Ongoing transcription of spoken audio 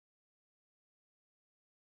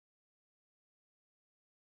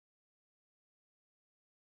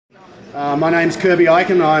My name's Kirby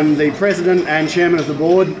Ikin. I'm the President and Chairman of the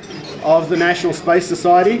Board of the National Space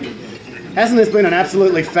Society. Hasn't this been an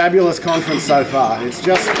absolutely fabulous conference so far? It's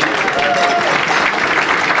just...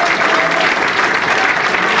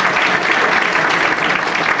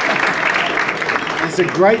 It's a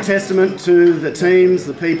great testament to the teams,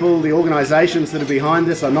 the people, the organisations that are behind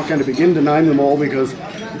this. I'm not going to begin to name them all because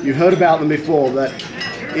you've heard about them before, but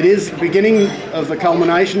it is the beginning of the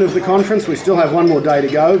culmination of the conference. We still have one more day to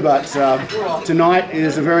go, but tonight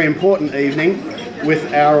is a very important evening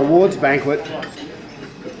with our awards banquet.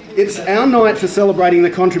 It's our night for celebrating the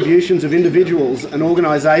contributions of individuals and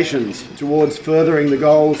organisations towards furthering the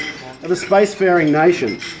goals of a spacefaring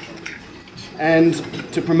nation and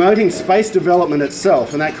to promoting space development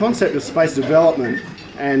itself. And that concept of space development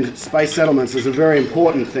and space settlements is a very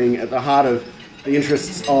important thing at the heart of the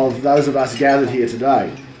interests of those of us gathered here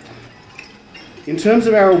today. In terms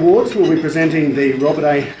of our awards, we'll be presenting the Robert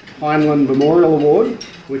A. Heinlein Memorial Award,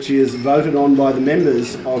 which is voted on by the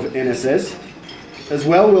members of NSS. As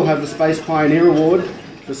well, we'll have the Space Pioneer Award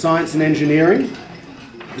for Science and Engineering,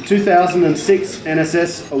 the 2006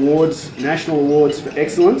 NSS Awards, National Awards for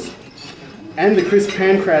Excellence, and the Chris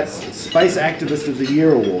Pankratz Space Activist of the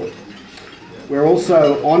Year Award. We're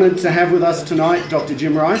also honoured to have with us tonight Dr.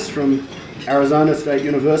 Jim Rice from Arizona State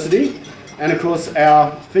University, and of course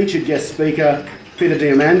our featured guest speaker, Peter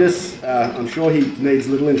Diamandis. I'm sure he needs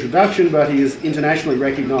little introduction, but he is internationally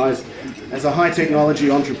recognised as a high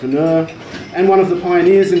technology entrepreneur and one of the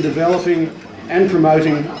pioneers in developing and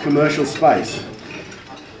promoting commercial space.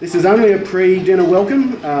 This is only a pre-dinner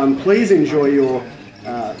welcome. Please enjoy your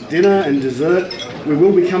dinner and dessert. We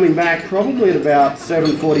will be coming back probably at about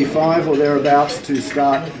 7:45 or thereabouts to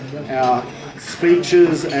start our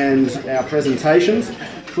speeches and our presentations.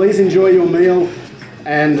 Please enjoy your meal,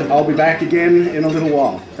 and I'll be back again in a little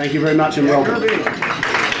while. Thank you very much and welcome.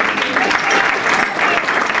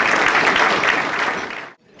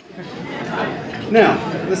 Now,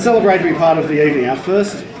 the celebratory part of the evening. Our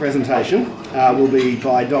first presentation will be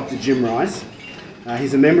by Dr. Jim Rice.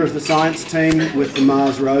 He's a member of the science team with the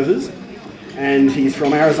Mars rovers, and he's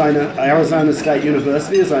from Arizona State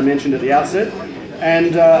University, as I mentioned at the outset.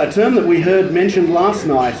 And a term that we heard mentioned last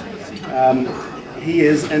night, he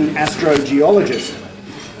is an astrogeologist.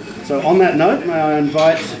 So on that note, may I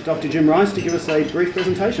invite Dr. Jim Rice to give us a brief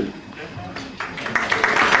presentation.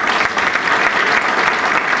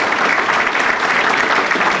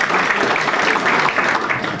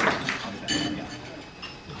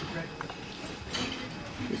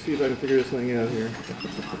 Let's see if I can figure this thing out here.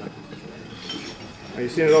 Now, you're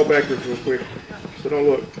seeing it all backwards real quick, so don't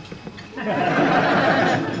look.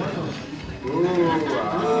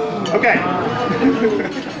 Okay.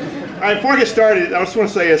 All right, before I get started, I just want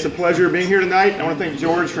to say it's a pleasure being here tonight. I want to thank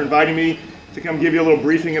George for inviting me to come give you a little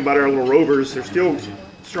briefing about our little rovers. They're still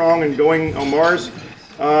strong and going on Mars.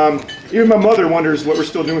 Even my mother wonders what we're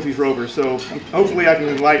still doing with these rovers, so hopefully I can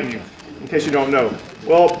enlighten you, in case you don't know.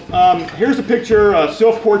 Well, here's a picture, a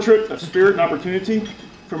self-portrait of Spirit and Opportunity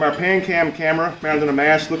from our PanCam camera mounted on a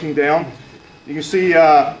mast looking down. You can see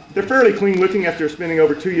they're fairly clean looking after spending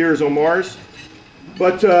over 2 years on Mars.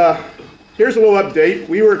 But here's a little update.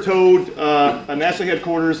 We were told at NASA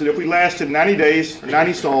headquarters that if we lasted 90 days, or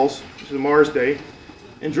 90 sols, which is a Mars day,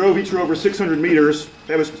 and drove each rover 600 meters,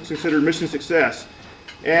 that was considered mission success.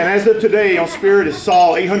 And as of today, on Spirit is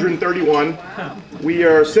Sol 831. We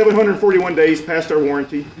are 741 days past our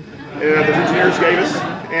warranty that the engineers gave us.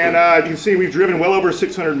 And you can see we've driven well over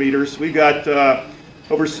 600 meters. We've got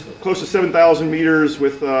over close to 7,000 meters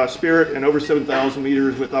with Spirit and over 7,000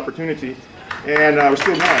 meters with Opportunity. And we're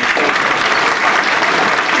still going. So.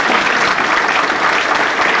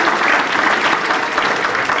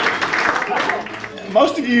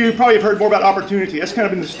 Most of you probably have heard more about Opportunity. That's kind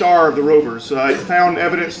of been the star of the rovers. It found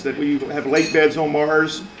evidence that we have lake beds on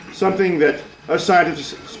Mars, something that us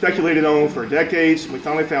scientists speculated on for decades. We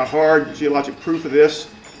finally found hard geologic proof of this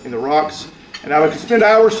in the rocks. And I could spend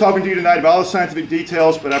hours talking to you tonight about all the scientific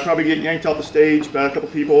details, but I'd probably get yanked off the stage by a couple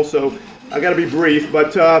people, so I've got to be brief.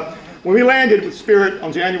 But when we landed with Spirit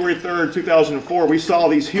on January 3rd, 2004, we saw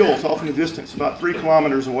these hills off in the distance, about 3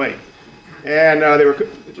 kilometers away. And they were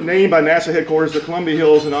named by NASA headquarters the Columbia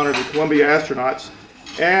Hills in honor of the Columbia astronauts.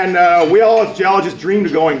 And we all as geologists dreamed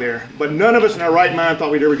of going there, but none of us in our right mind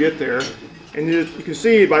thought we'd ever get there. And you can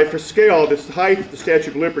see for scale, this is the height of the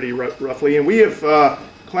Statue of Liberty roughly, and we have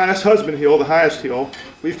classed Husband Hill, the highest hill.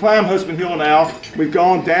 We've climbed Husband Hill now. We've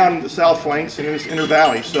gone down the south flanks and in this inner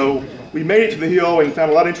valley. So we made it to the hill and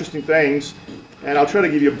found a lot of interesting things, and I'll try to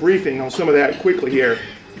give you a briefing on some of that quickly here.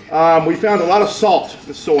 We found a lot of salt in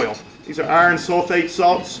the soil. These are iron sulfate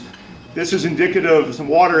salts. This is indicative of some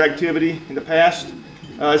water activity in the past.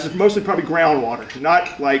 This is mostly probably groundwater,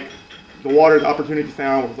 not like the water the Opportunity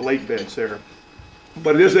found with the lake beds there.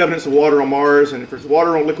 But it is evidence of water on Mars, and if there's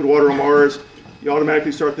liquid water on Mars, you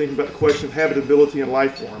automatically start thinking about the question of habitability and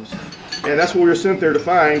life forms. And that's what we were sent there to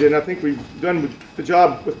find, and I think we've done the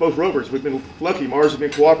job with both rovers. We've been lucky. Mars has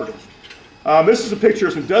been cooperative. This is a picture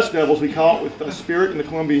of some dust devils, we call it, with Spirit in the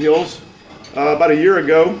Columbia Hills about a year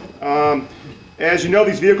ago. As you know,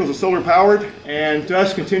 these vehicles are solar powered, and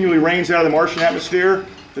dust continually rains out of the Martian atmosphere.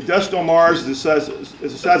 The dust on Mars is the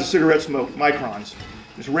size of cigarette smoke, microns.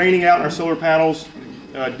 It's raining out in our solar panels,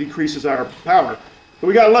 decreases our power. But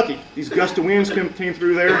we got lucky. These gust of winds came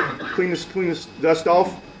through there, clean this dust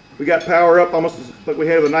off. We got power up almost like we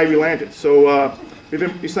had the night we landed. So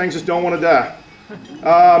these things just don't want to die.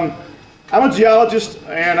 I'm a geologist,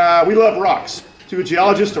 and we love rocks. To a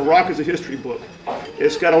geologist, a rock is a history book.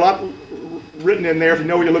 It's got a lot written in there if you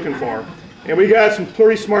know what you're looking for. And we got some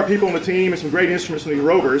pretty smart people on the team and some great instruments in these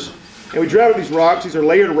rovers. And we drive these rocks. These are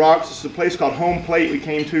layered rocks. This is a place called Home Plate we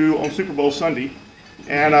came to on Super Bowl Sunday.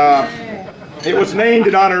 And it was named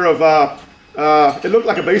in honor of, it looked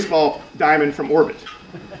like a baseball diamond from orbit.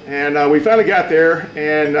 And we finally got there,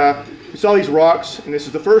 and we saw these rocks, and this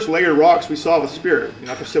is the first layered rocks we saw with Spirit. You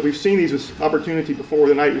know, like I said, we've seen these with Opportunity before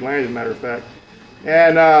the night we landed, as a matter of fact.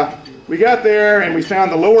 And we got there, and we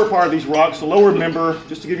found the lower part of these rocks, the lower member,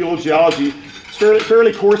 just to give you a little geology,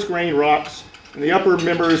 fairly coarse-grained rocks, and the upper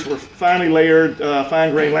members were finely layered,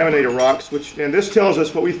 fine-grained laminated rocks, and this tells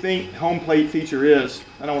us what we think Home Plate feature is.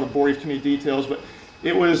 I don't want to bore you with too many details, but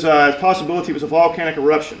it was a possibility it was a volcanic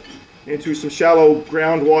eruption into some shallow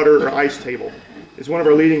groundwater or ice table. It's one of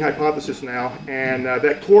our leading hypotheses now, and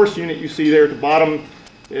that coarse unit you see there at the bottom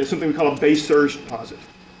is something we call a base surge deposit.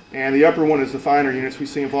 And the upper one is the finer units we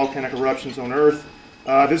see in volcanic eruptions on Earth.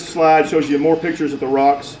 This slide shows you more pictures of the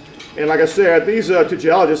rocks. And like I said, these to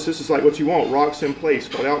geologists, this is like what you want, rocks in place,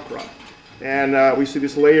 called outcrop. And we see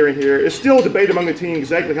this layering here. It's still a debate among the team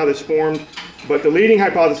exactly how this formed, but the leading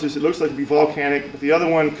hypothesis, it looks like to be volcanic, but the other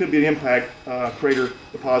one could be an impact crater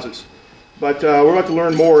deposits. But we're about to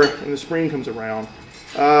learn more when the spring comes around.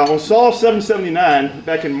 On Sol 779,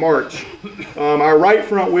 back in March, our right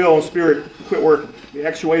front wheel on Spirit quit working. The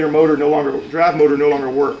actuator motor drive motor no longer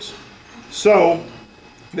works. So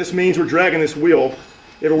this means we're dragging this wheel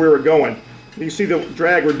everywhere we're going. You can see the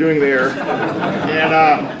drag we're doing there,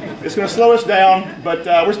 and it's going to slow us down. But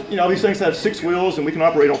these things have 6 wheels, and we can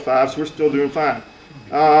operate on 5, so we're still doing fine.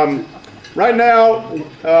 Right now,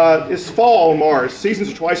 it's fall on Mars. Seasons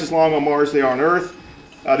are twice as long on Mars as they are on Earth.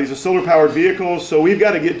 These are solar-powered vehicles, so we've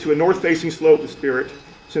got to get to a north-facing slope with Spirit,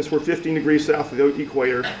 since we're 15 degrees south of the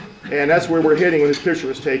equator, and that's where we're heading when this picture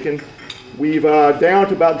was taken. We've down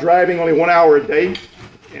to about driving only 1 hour a day.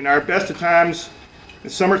 In our best of times, in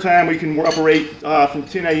summertime, we can operate from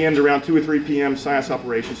 10 a.m. to around 2 or 3 p.m. science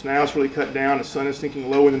operations. Now it's really cut down. The sun is sinking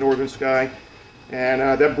low in the northern sky. And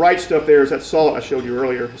that bright stuff there is that salt I showed you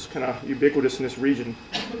earlier. It's kind of ubiquitous in this region.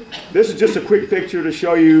 This is just a quick picture to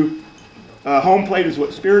show you Home Plate is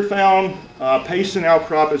what Spirit found. Payson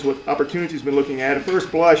outcrop is what Opportunity's been looking at. At first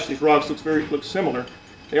blush, these rocks look similar.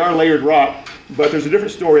 They are layered rock, but there's a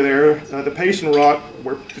different story there. The Payson rock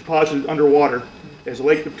were deposited underwater as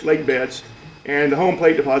lake beds, and the Home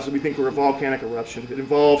Plate deposits we think were a volcanic eruption. It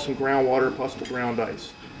involves some groundwater, possible ground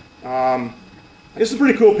ice. This is a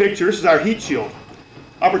pretty cool picture. This is our heat shield.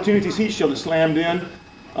 Opportunity's heat shield that slammed in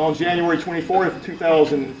on January 24th,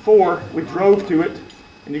 2004. We drove to it,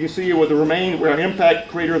 and you can see with the our impact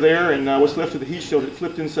crater there, and what's left of the heat shield, it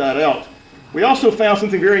flipped inside out. We also found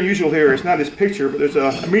something very unusual here. It's not this picture, but there's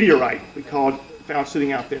a meteorite found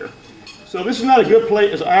sitting out there. So this is not a good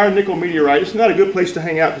place. It's an iron nickel meteorite. It's not a good place to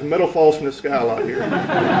hang out because metal falls from the sky a lot here.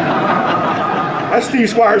 That's Steve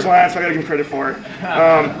Squire's line, so I got to give him credit for it.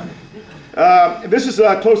 This is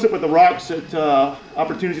a close-up of the rocks that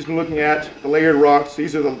Opportunity's been looking at. The layered rocks.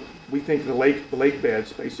 These are we think the lake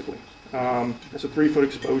beds basically. That's a 3-foot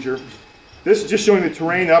exposure. This is just showing the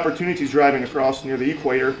terrain the Opportunity's driving across near the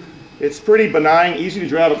equator. It's pretty benign, easy to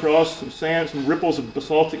drive across. Some sand, some ripples of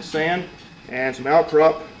basaltic sand, and some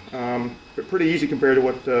outcrop. But pretty easy compared to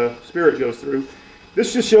what Spirit goes through.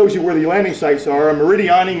 This just shows you where the landing sites are.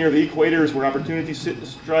 Meridiani near the equator is where Opportunity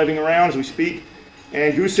is driving around as we speak.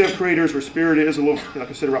 And Gusev crater is where Spirit is, a little, like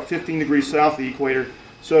I said, about 15 degrees south of the equator.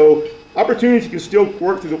 So Opportunity can still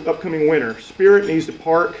work through the upcoming winter. Spirit needs to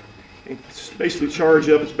park and basically charge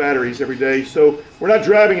up its batteries every day. So we're not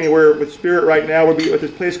driving anywhere with Spirit right now. We'll be at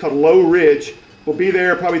this place called Low Ridge. We'll be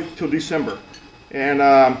there probably till December. And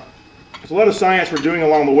there's a lot of science we're doing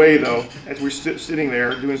along the way, though, as we're sitting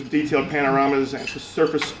there doing some detailed panoramas and some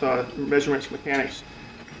surface measurements, mechanics.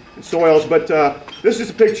 and soils. But this is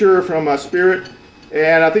a picture from Spirit,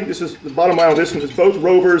 and I think this is the bottom line of this one is both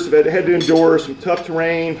rovers have had to endure some tough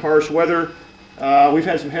terrain, harsh weather. We've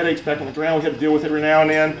had some headaches back on the ground. We had to deal with it every now and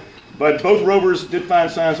then. But both rovers did find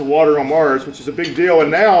signs of water on Mars, which is a big deal. And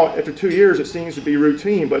now, after 2 years, it seems to be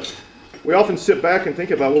routine. But we often sit back and think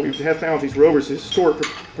about what we have found with these rovers, historic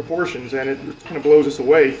proportions, and it kind of blows us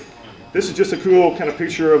away. This is just a cool kind of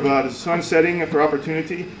picture of the sun setting for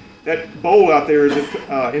Opportunity. That bowl out there is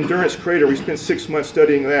an Endurance crater. We spent 6 months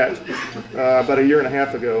studying that about a year and a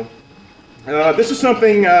half ago. This is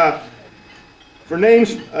something for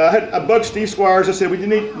names. I bugged Steve Squires. I said we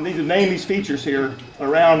need to name these features here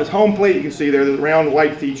around this home plate. You can see there, the round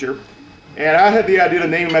white feature. And I had the idea to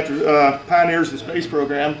name them after pioneers of the space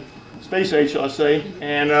program, space age, shall I say.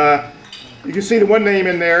 And you can see the one name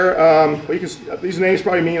in there. These names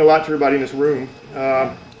probably mean a lot to everybody in this room.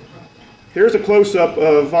 Here's a close-up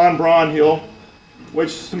of von Braun Hill,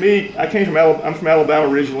 which to me, I'm from Alabama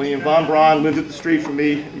originally, and von Braun lived at the street from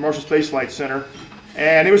me at Marshall Space Flight Center.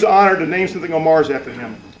 And it was an honor to name something on Mars after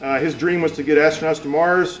him. His dream was to get astronauts to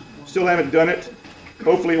Mars. Still haven't done it.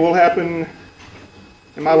 Hopefully it will happen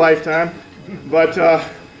in my lifetime. But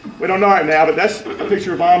we don't know right now, but that's a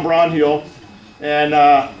picture of von Braun Hill. And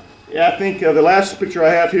yeah, I think the last picture I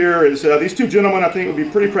have here is these two gentlemen, I think, would be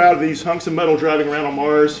pretty proud of these hunks of metal driving around on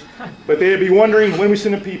Mars. But they'd be wondering when we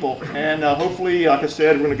send the people. And hopefully, like I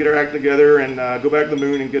said, we're going to get our act together and go back to the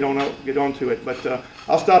moon and get on to it. But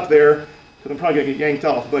I'll stop there, because I'm probably going to get yanked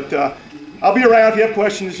off. But I'll be around. If you have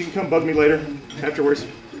questions, you can come bug me later, afterwards.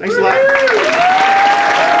 Thanks a lot.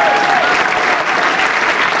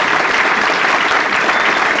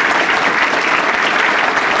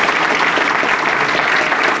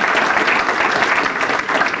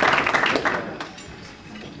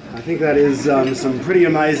 I think that is some pretty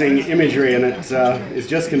amazing imagery, and it is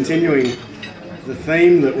just continuing the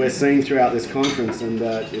theme that we're seeing throughout this conference, and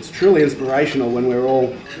it's truly inspirational when we're all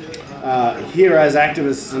here as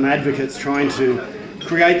activists and advocates trying to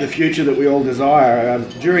create the future that we all desire.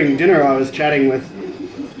 During dinner I was chatting with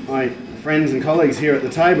my friends and colleagues here at the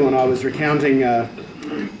table, and I was recounting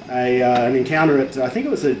an encounter at, I think it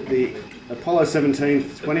was the Apollo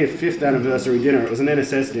 17th 25th anniversary dinner. It was an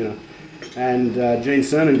NSS dinner. And Gene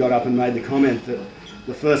Cernan got up and made the comment that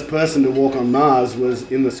the first person to walk on Mars was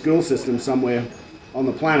in the school system somewhere on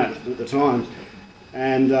the planet at the time.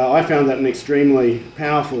 And I found that an extremely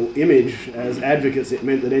powerful image. As advocates, it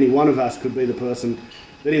meant that any one of us could be the person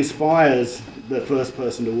that inspires the first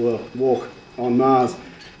person to walk on Mars.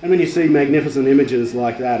 And when you see magnificent images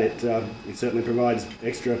like that, it certainly provides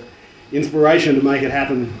extra inspiration to make it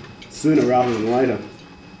happen sooner rather than later.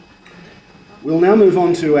 We'll now move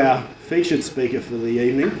on to our featured speaker for the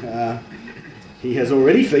evening. He has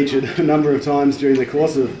already featured a number of times during the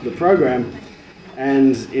course of the program,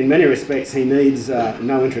 and in many respects he needs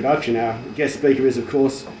no introduction. Our guest speaker is, of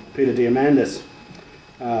course, Peter Diamandis.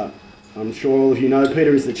 I'm sure all of you know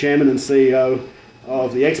Peter is the chairman and CEO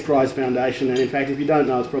of the X Prize Foundation, and in fact, if you don't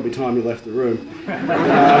know, it's probably time you left the room.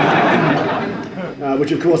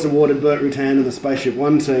 Which of course awarded Burt Rutan and the Spaceship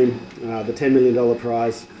One team the $10 million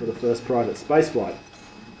prize for the first private spaceflight.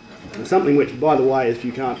 Something which, by the way, if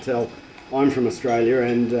you can't tell, I'm from Australia,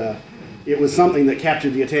 and it was something that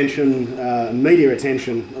captured the attention, media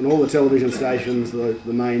attention, on all the television stations, the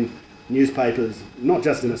main newspapers, not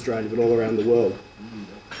just in Australia, but all around the world.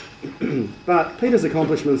 But Peter's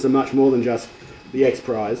accomplishments are much more than just the X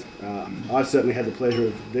Prize. I've certainly had the pleasure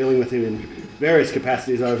of dealing with him in various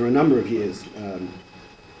capacities over a number of years.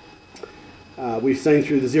 We've seen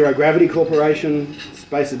through the Zero Gravity Corporation,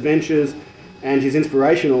 Space Adventures, and his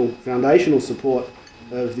inspirational foundational support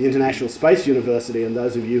of the International Space University, and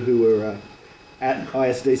those of you who were at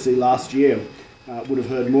ISDC last year would have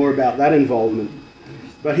heard more about that involvement.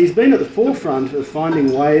 But he's been at the forefront of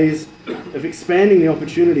finding ways of expanding the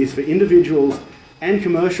opportunities for individuals and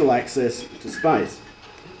commercial access to space.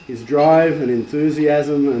 His drive and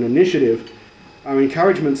enthusiasm and initiative are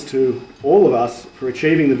encouragements to all of us for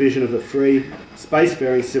achieving the vision of a free,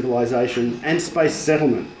 spacefaring civilization and space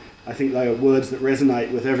settlement. I think they are words that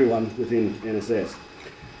resonate with everyone within NSS.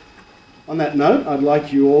 On that note, I'd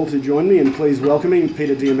like you all to join me in please welcoming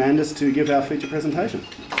Peter Diamandis to give our feature presentation.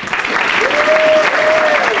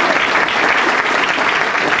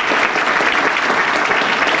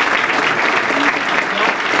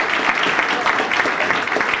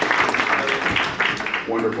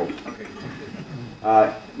 Wonderful.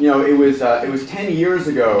 You know, it was 10 years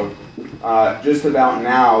ago, just about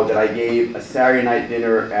now, that I gave a Saturday night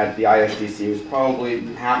dinner at the ISDC. It was probably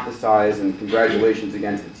half the size, and congratulations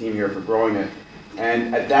again to the team here for growing it.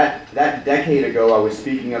 And at that decade ago, I was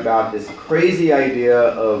speaking about this crazy idea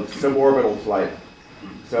of suborbital flight.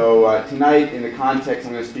 So tonight, in the context,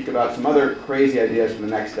 I'm going to speak about some other crazy ideas from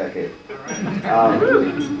the next decade.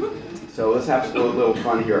 So let's have a little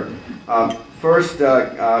fun here. First,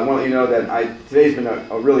 I want to let you know that today's been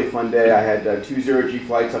a really fun day. I had 2 0G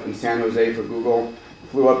flights up in San Jose for Google.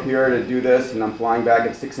 Flew up here to do this, and I'm flying back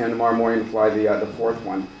at 6 a.m. tomorrow morning to fly the 4th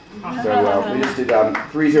one. So we just did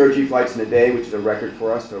 3 0G flights in a day, which is a record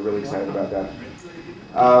for us, so really excited about that.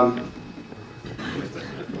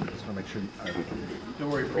 Just want to make sure.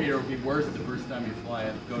 Don't worry, Peter, it'll be worse the first time you fly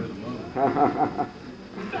and go to the moon.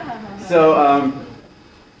 So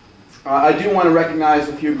I do want to recognize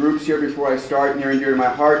a few groups here before I start, near and dear to my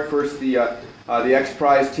heart. First, the X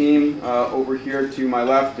Prize team over here to my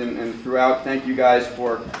left and throughout. Thank you guys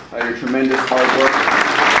for your tremendous hard work.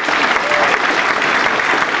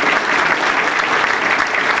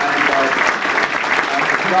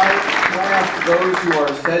 Could I ask those who are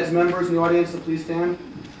SEDS members in the audience to please stand?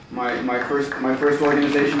 My first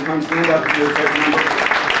organization, come stand up if you're a SEDS member.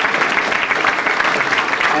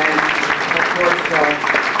 And of course,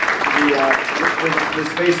 the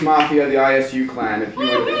space mafia, the ISU clan, if you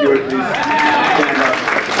would please stand up.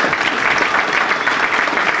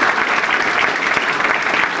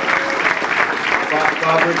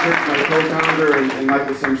 Bob Richards, my co-founder, and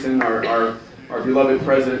Michael Simpson, our beloved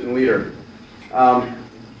president and leader.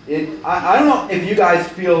 I don't know if you guys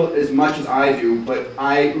feel as much as I do, but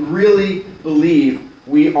I really believe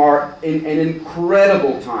we are in an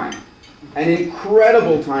incredible time for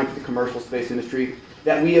the commercial space industry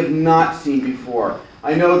that we have not seen before.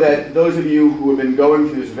 I know that those of you who have been going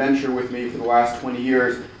through this venture with me for the last 20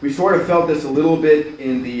 years, we sort of felt this a little bit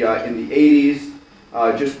in the 80s,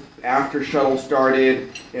 just after shuttle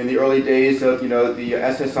started, in the early days of the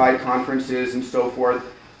SSI conferences and so forth.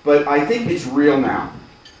 But I think it's real now.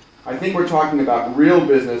 I think we're talking about real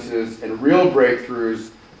businesses and real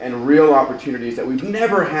breakthroughs and real opportunities that we've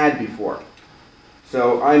never had before.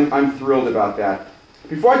 So I'm thrilled about that.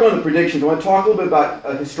 Before I go into predictions, I want to talk a little bit about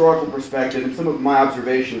a historical perspective and some of my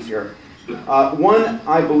observations here. One,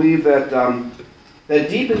 I believe that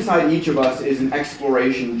deep inside each of us is an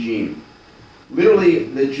exploration gene. Literally,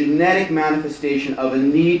 the genetic manifestation of a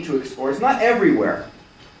need to explore. It's not everywhere,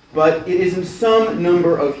 but it is in some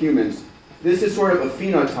number of humans. This is sort of a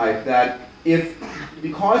phenotype that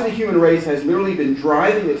because the human race has literally been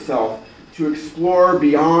driving itself to explore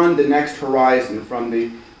beyond the next horizon, from the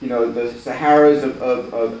Saharas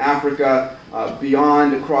of Africa,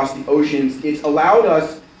 beyond across the oceans, it's allowed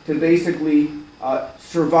us to basically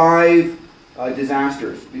survive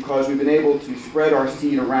disasters because we've been able to spread our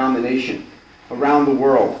seed around the nation, around the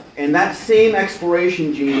world. And that same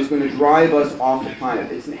exploration gene is going to drive us off the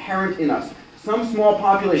planet. It's inherent in us. Some small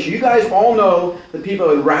population. You guys all know the people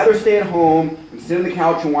that would rather stay at home and sit on the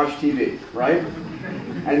couch and watch TV, right?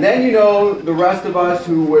 And then you know the rest of us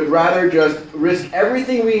who would rather just risk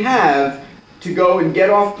everything we have to go and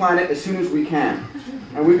get off planet as soon as we can.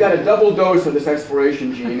 And we've got a double dose of this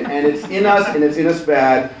exploration gene, and it's in us, and it's in us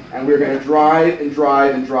bad, and we're going to drive and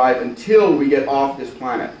drive and drive until we get off this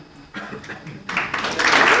planet.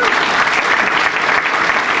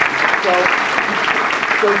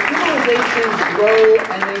 So civilizations grow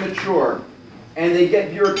and they mature, and they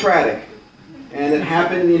get bureaucratic. And it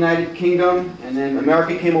happened in the United Kingdom, and then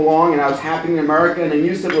America came along, and now it's happening in America, and a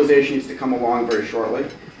new civilization needs to come along very shortly.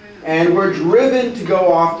 And we're driven to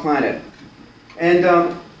go off planet.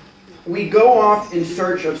 And we go off in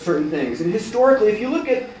search of certain things. And historically, if you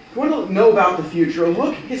want to know about the future,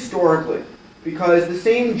 look historically. Because the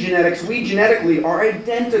same genetics, we genetically are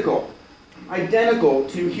identical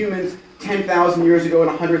to humans 10,000 years ago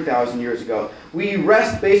and 100,000 years ago. We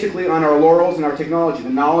rest basically on our laurels and our technology,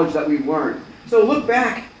 the knowledge that we've learned. So look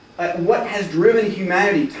back at what has driven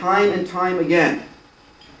humanity time and time again.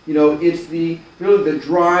 It's really the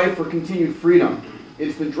drive for continued freedom.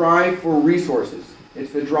 It's the drive for resources.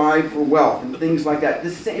 It's the drive for wealth and things like that.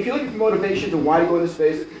 If you're looking for motivations and why to go into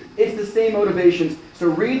space, it's the same motivations. So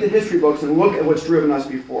read the history books and look at what's driven us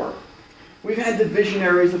before. We've had the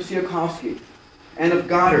visionaries of Tsiolkovsky and of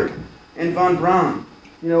Goddard and von Braun,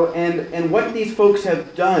 and what these folks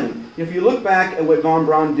have done. If you look back at what von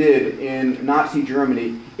Braun did in Nazi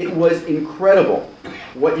Germany, it was incredible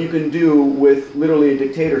what you can do with literally a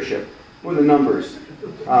dictatorship. What are the numbers?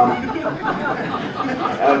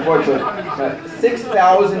 Unfortunately,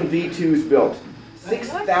 6,000 V2s built,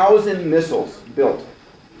 6,000 missiles built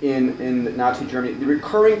in Nazi Germany. The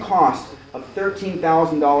recurring cost of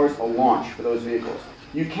 $13,000 a launch for those vehicles.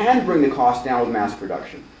 You can bring the cost down with mass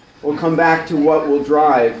production. We'll come back to what will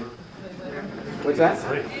drive. What's that?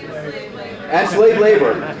 And slave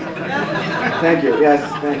labor. Thank you. Yes,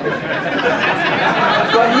 thank you.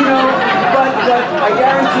 But you know, but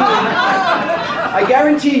I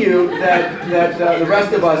guarantee you that the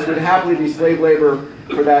rest of us would happily be slave labor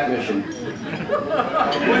for that mission.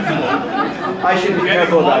 I should be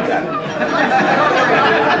careful about that.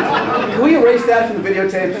 Can we erase that from the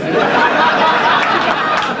videotape?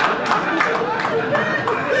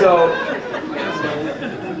 So,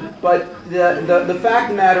 but the fact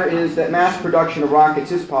of the matter is that mass production of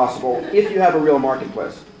rockets is possible if you have a real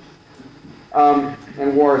marketplace.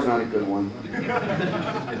 And war is not a good one.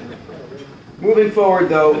 Moving forward,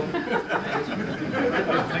 though,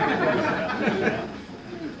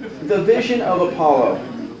 the vision of Apollo.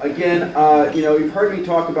 Again, you know, you've heard me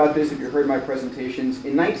talk about this if you've heard my presentations.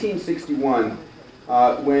 In 1961,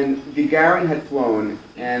 when Gagarin had flown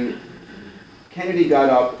and Kennedy got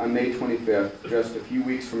up on May 25th, just a few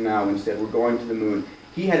weeks from now, and said, we're going to the moon,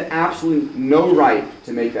 he had absolutely no right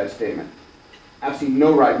to make that statement. Absolutely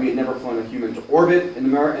no right. We had never flown a human to orbit in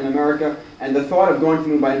America, and the thought of going to the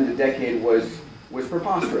moon by the end of the decade was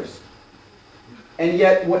preposterous. And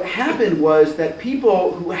yet what happened was that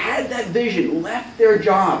people who had that vision left their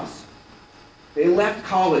jobs. They left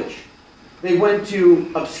college. They went to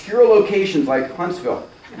obscure locations like Huntsville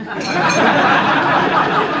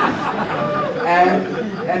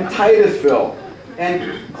and Titusville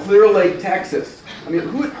and Clear Lake, Texas. I mean,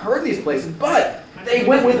 who had heard these places? But they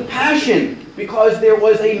went with passion because there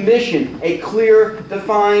was a mission, a clear,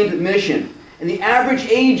 defined mission. And the average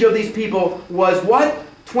age of these people was what?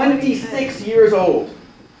 26 years old.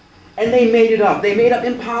 And they made it up. They made up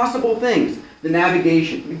impossible things. The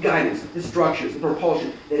navigation, the guidance, the structures, the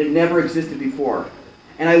propulsion that had never existed before.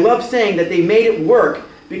 And I love saying that they made it work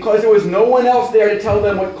because there was no one else there to tell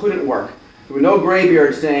them what couldn't work. There were no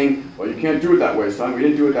graybeards saying, well, you can't do it that way, son. We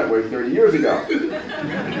didn't do it that way 30 years ago.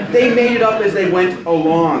 They made it up as they went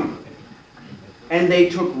along. And they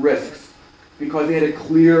took risks because they had a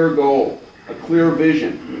clear goal, a clear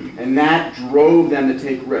vision. And that drove them to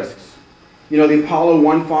take risks. You know, the Apollo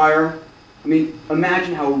 1 fire, I mean,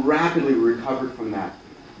 imagine how rapidly we recovered from that.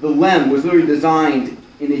 The LEM was literally designed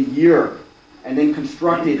in a year and then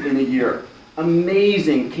constructed in a year.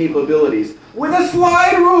 Amazing capabilities with a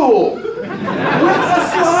slide rule. With a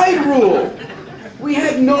slide rule. We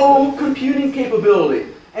had no computing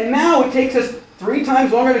capability. And now it takes us 3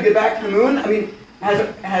 times longer to get back to the moon. I mean,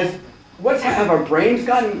 have our brains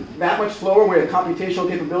gotten that much slower? We have computational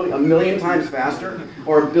capability 1 million times faster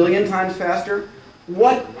or 1 billion times faster?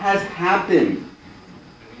 What has happened?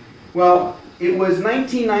 Well, it was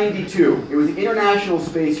 1992. It was the International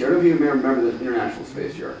Space Year. I don't know if you remember the International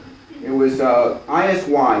Space Year. It was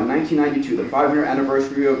ISY, 1992, the 500th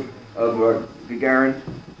anniversary of Gagarin.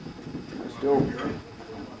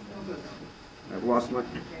 I've lost my...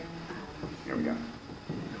 Here we go.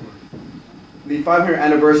 The 500th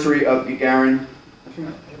anniversary of Gagarin.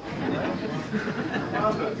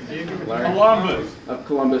 Columbus. Of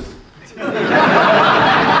Columbus.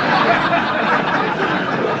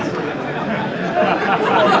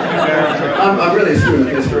 I'm really a student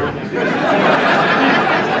of history.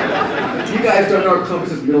 You guys don't know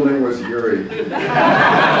Columbus's middle name was Yuri.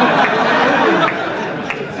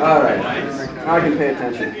 All right, now I can pay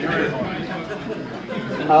attention. The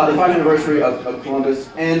 5th anniversary of Columbus,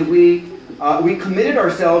 and we committed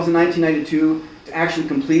ourselves in 1992 to actually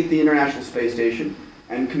complete the International Space Station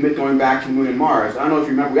and commit going back to the Moon and Mars. I don't know if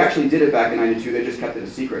you remember, we actually did it back in '92. They just kept it a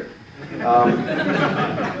secret. And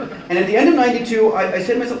at the end of '92, I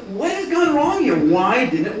said to myself, what has gone wrong here? Why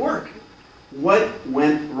didn't it work? What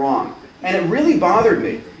went wrong? And it really bothered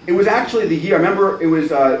me. It was actually the year, I remember it was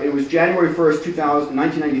January 1st,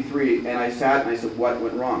 1993, and I sat and I said, what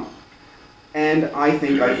went wrong? And I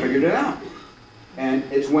think I figured it out. And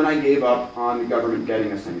it's when I gave up on the government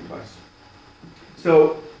getting us anyplace.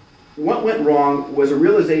 So what went wrong was a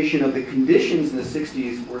realization of the conditions in the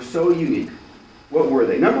 60s were so unique. What were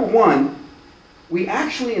they? Number one, we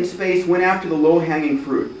actually in space went after the low-hanging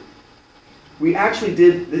fruit. We actually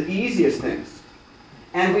did the easiest things.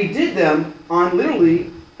 And we did them on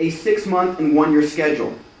literally a 6-month and 1-year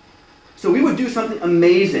schedule. So we would do something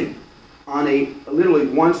amazing on a literally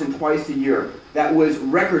once and twice a year that was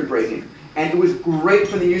record-breaking. And it was great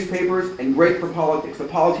for the newspapers and great for politics. The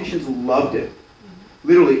politicians loved it.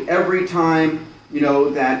 Literally every time, you know,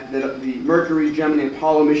 that the Mercury, Gemini, and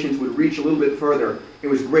Apollo missions would reach a little bit further, it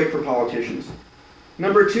was great for politicians.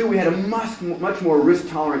 Number two, we had a much more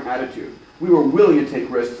risk-tolerant attitude. We were willing to take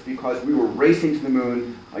risks because we were racing to the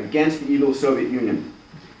moon against the evil Soviet Union.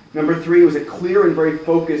 Number three, it was a clear and very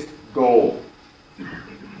focused goal.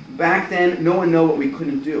 Back then, no one knew what we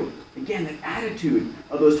couldn't do. Again, the attitude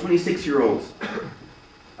of those 26-year-olds.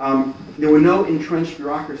 There were no entrenched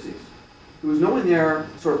bureaucracies. There was no one there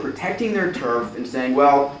sort of protecting their turf and saying,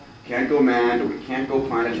 well, can't go manned, or we can't go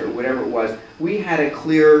planetary, or whatever it was. We had a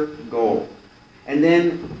clear goal. And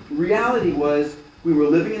then reality was we were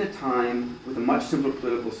living in a time with a much simpler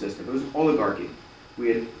political system. It was oligarchy. We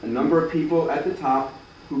had a number of people at the top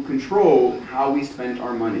who controlled how we spent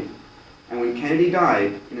our money. And when Kennedy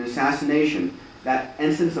died in an assassination, that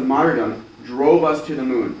instance of martyrdom drove us to the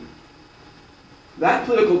moon. That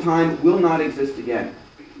political time will not exist again.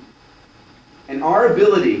 And our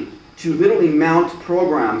ability to literally mount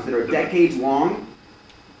programs that are decades long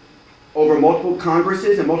over multiple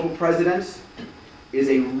Congresses and multiple presidents is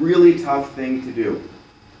a really tough thing to do.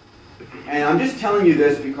 And I'm just telling you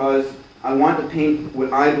this because I want to paint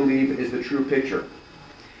what I believe is the true picture.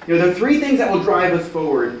 You know, there are three things that will drive us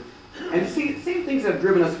forward, and the same things that have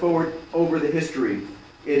driven us forward over the history.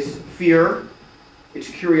 It's fear, it's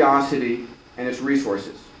curiosity, and it's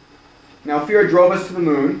resources. Now, fear drove us to the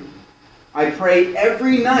moon. I pray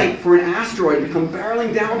every night for an asteroid to come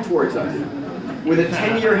barreling down towards us with a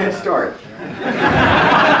 10-year head start.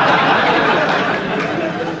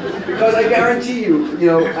 Because I guarantee you,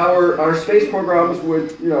 our space programs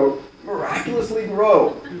would, miraculously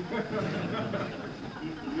grow.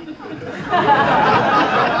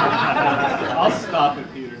 I'll stop it,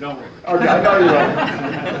 Peter. Don't worry. Okay, I know you will.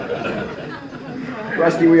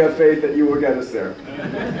 Rusty, we have faith that you will get us there.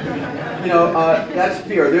 That's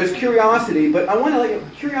fear. There's curiosity, but I want to let you,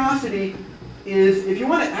 curiosity is, if you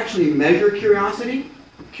want to actually measure curiosity,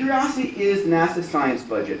 curiosity is NASA's science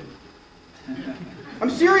budget. I'm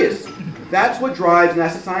serious. That's what drives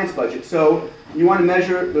NASA's science budget. So you want to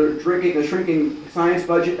measure the shrinking science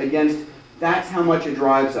budget against, that's how much it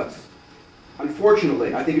drives us.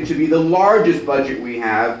 Unfortunately, I think it should be the largest budget we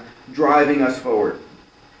have driving us forward.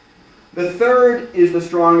 The third is the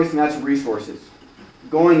strongest, and that's resources.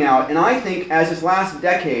 Going out, and I think as this last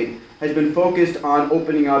decade has been focused on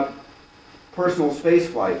opening up personal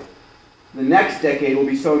spaceflight, the next decade will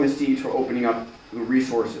be sowing the seeds for opening up the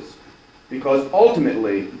resources. Because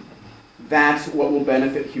ultimately, that's what will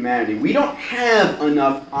benefit humanity. We don't have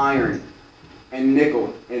enough iron and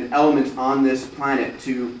nickel and elements on this planet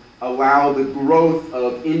to allow the growth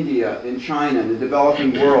of India and China and the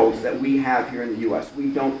developing worlds that we have here in the US.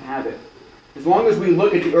 We don't have it. As long as we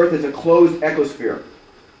look at the Earth as a closed ecosphere,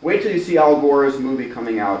 wait till you see Al Gore's movie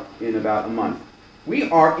coming out in about a month. We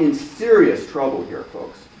are in serious trouble here,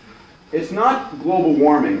 folks. It's not global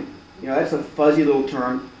warming. That's a fuzzy little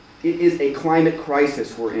term. It is a climate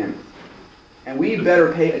crisis we're in. And we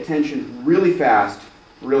better pay attention really fast,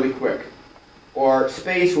 really quick, or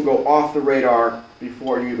space will go off the radar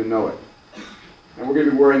before you even know it. And we're going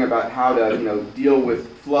to be worrying about how to deal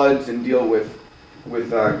with floods and deal with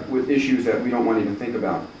issues that we don't want to even think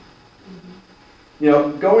about.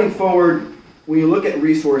 Going forward, when you look at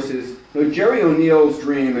resources, Jerry O'Neill's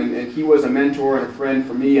dream, and he was a mentor and a friend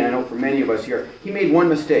for me, and I know for many of us here, he made one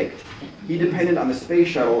mistake. He depended on the space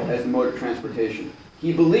shuttle as the mode of transportation.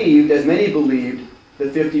 He believed, as many believed,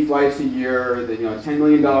 the 50 flights a year, the $10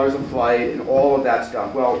 million a flight, and all of that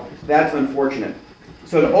stuff. Well, that's unfortunate.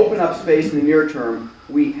 So to open up space in the near term,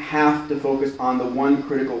 we have to focus on the one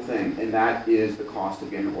critical thing, and that is the cost of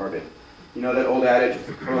getting to orbit. You know that old adage, it's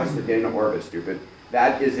the cost of getting to orbit, stupid.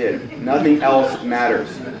 That is it. Nothing else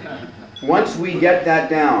matters. Once we get that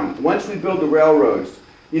down, once we build the railroads,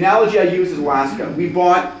 the analogy I use is Alaska. We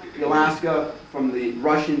bought Alaska from the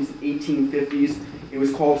Russians in the 1850s. It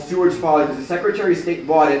was called Seward's Folly because the Secretary of State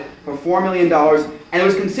bought it for $4 million, and it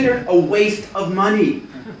was considered a waste of money.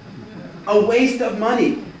 A waste of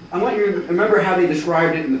money. I want you to remember how they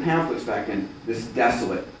described it in the pamphlets back then. This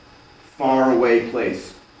desolate, faraway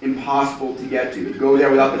place, impossible to get to. You go there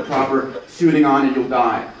without the proper suiting on and you'll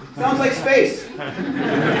die. Sounds like space.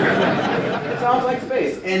 It sounds like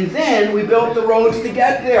space. And then we built the roads to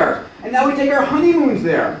get there. And now we take our honeymoons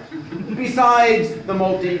there. Besides the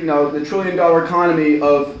the trillion-dollar economy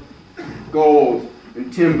of gold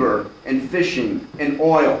and timber and fishing and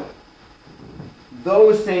oil.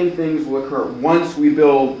 Those same things will occur once we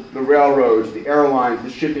build the railroads, the airlines,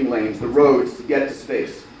 the shipping lanes, the roads to get to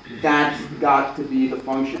space. That's got to be the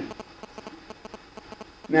function.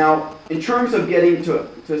 Now, in terms of getting to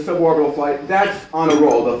suborbital flight, that's on a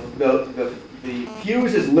roll. The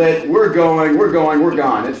fuse is lit. We're going, we're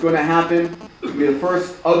gone. It's going to happen. It'll be the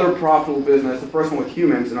first other profitable business, the first one with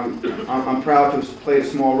humans, and I'm proud to have played a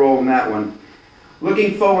small role in that one.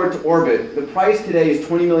 Looking forward to orbit, the price today is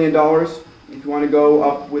 $20 million if you want to go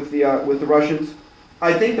up with the Russians.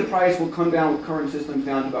 I think the price will come down with current systems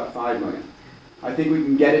down to about $5 million. I think we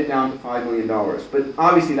can get it down to $5 million. But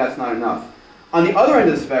obviously that's not enough. On the other end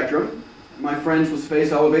of the spectrum, my friends with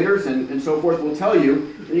space elevators and so forth will tell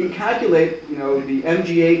you that you can calculate, the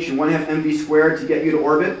MGH and 1/2 MV squared to get you to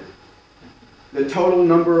orbit. The total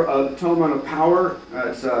amount of power,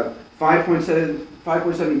 it's 5.7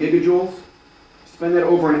 gigajoules. Spend that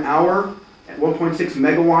over an hour at 1.6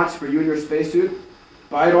 megawatts for you and your spacesuit.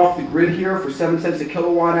 Buy it off the grid here for 7 cents a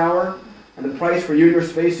kilowatt hour, and the price for you and your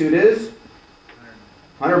spacesuit is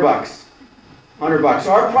 $100. $100.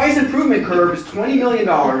 So our price improvement curve is $20 million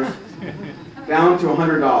down to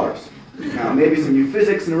 $100. Now, maybe some new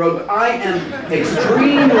physics in the road, but I am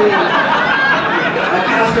extremely... I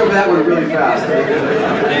passed over that one really fast.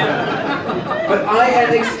 But I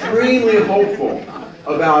am extremely hopeful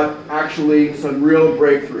about actually some real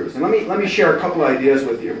breakthroughs. And let me share a couple ideas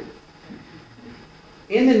with you.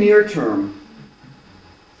 In the near term,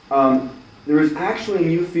 there is actually a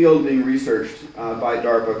new field being researched by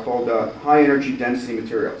DARPA called high energy density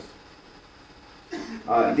materials.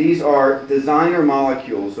 These are designer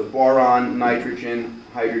molecules of boron, nitrogen,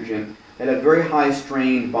 hydrogen that have very high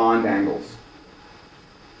strain bond angles.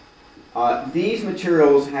 These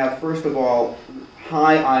materials have, first of all,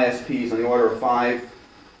 high ISPs on the order of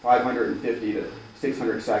 550 to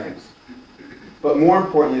 600 seconds. But more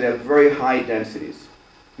importantly, they have very high densities,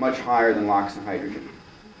 much higher than LOX and hydrogen.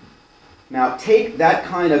 Now take that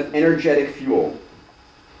kind of energetic fuel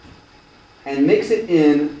and mix it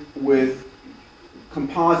in with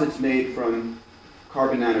composites made from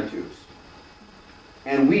carbon nanotubes.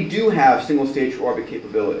 And we do have single-stage orbit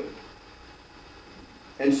capability.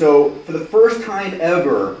 And so for the first time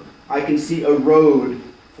ever, I can see a road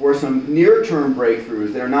for some near-term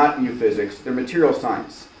breakthroughs that are not new physics, they're material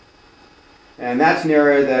science. And that's an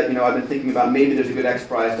area that I've been thinking about. Maybe there's a good X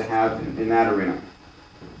Prize to have in that arena.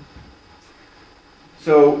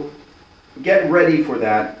 So get ready for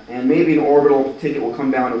that, and maybe an orbital ticket will come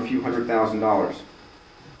down to a few $100,000.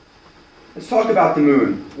 Let's talk about the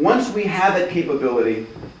moon. Once we have that capability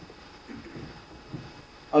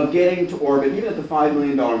of getting to orbit, even at the $5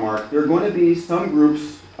 million mark, there are going to be some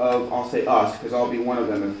groups of, I'll say us, because I'll be one of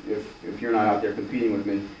them if you're not out there competing with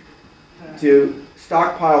me, to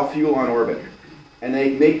stockpile fuel on orbit. And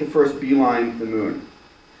they make the first beeline to the moon.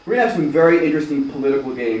 We're going to have some very interesting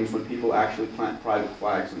political games when people actually plant private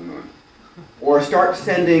flags on the moon. Or start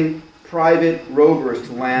sending private rovers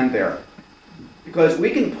to land there. Because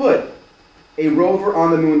we can put a rover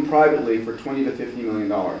on the moon privately for $20 to $50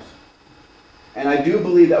 million. And I do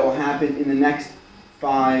believe that will happen in the next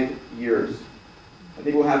 5 years. I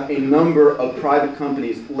think we'll have a number of private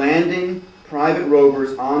companies landing private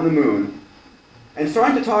rovers on the moon and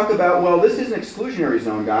starting to talk about, well, this is an exclusionary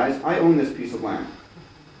zone, guys. I own this piece of land.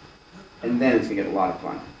 And then it's going to get a lot of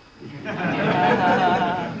fun.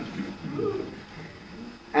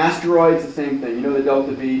 Asteroids, the same thing. The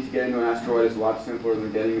delta V to get into an asteroid is a lot simpler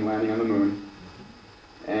than getting and landing on the moon.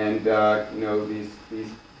 And these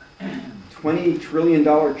 $20 trillion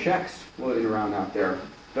checks floating around out there.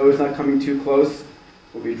 Those not coming too close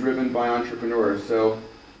will be driven by entrepreneurs. So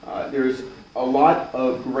there's a lot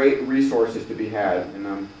of great resources to be had. And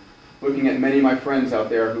I'm looking at many of my friends out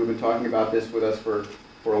there who have been talking about this with us for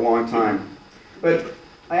a long time. But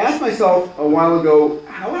I asked myself a while ago,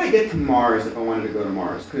 how would I get to Mars if I wanted to go to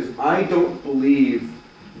Mars? Because I don't believe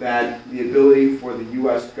that the ability for the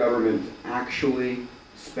US government to actually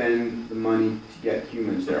spend the money to get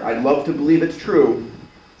humans there. I'd love to believe it's true,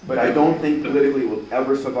 but I don't think politically it will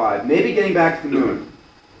ever survive. Maybe getting back to the moon,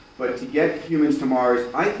 but to get humans to Mars,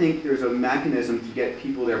 I think there's a mechanism to get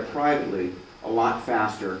people there privately a lot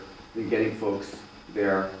faster than getting folks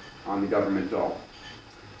there on the government dole.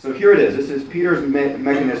 So here it is. This is Peter's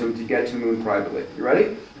mechanism to get to the moon privately. You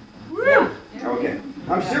ready? Yeah. Okay.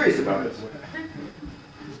 I'm serious about this.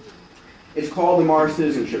 It's called the Mars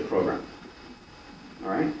Citizenship Program. All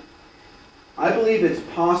right? I believe it's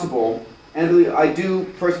possible, and I do,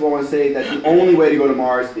 first of all, want to say that the only way to go to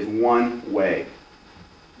Mars is one way.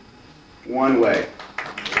 One way.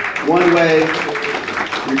 One way.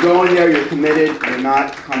 You're going there, you're committed, you're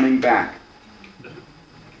not coming back. Let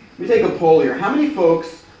me take a poll here. How many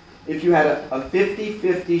folks, if you had a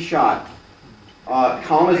 50-50 shot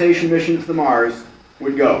colonization mission to the Mars,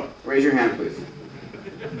 would go? Raise your hand, please.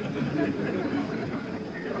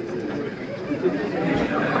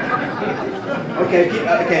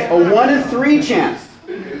 Okay, a 1 in 3 chance.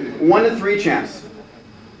 1 in 3 chance.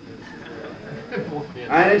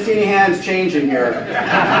 I didn't see any hands changing here.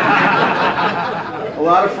 A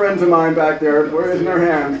lot of friends of mine back there, where isn't their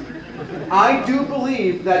hands? I do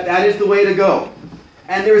believe that that is the way to go.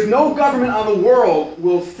 And there's no government on the world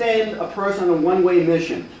will send a person on a one-way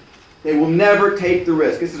mission They will never take the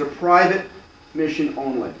risk. This is a private mission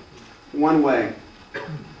only. One way.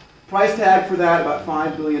 Price tag for that, about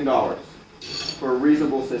 $5 billion for a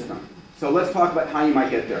reasonable system. So let's talk about how you might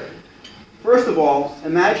get there. First of all,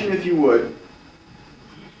 imagine, if you would,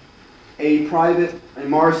 a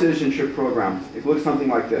Mars citizenship program. It looks something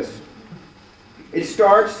like this. It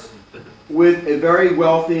starts with a very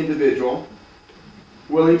wealthy individual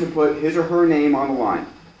willing to put his or her name on the line,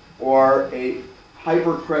 or a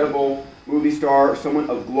hyper-credible movie star, or someone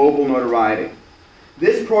of global notoriety.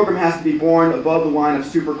 This program has to be born above the line of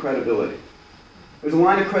super credibility. There's a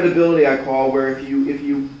line of credibility I call where if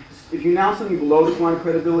you announce something below this line of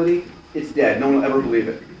credibility, it's dead. No one will ever believe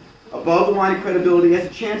it. Above the line of credibility, it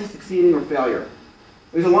has a chance of succeeding or failure.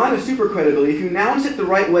 There's a line of super credibility. If you announce it the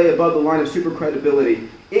right way above the line of super credibility,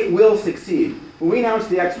 it will succeed. When we announced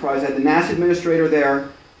the X Prize, I had the NASA administrator there,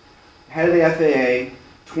 head of the FAA,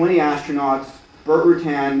 20 astronauts, Burt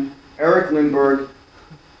Rutan, Eric Lindbergh.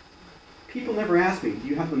 People never ask me, do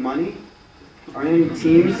you have the money? Are there any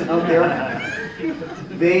teams out there?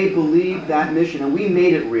 They believed that mission, and we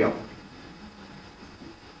made it real.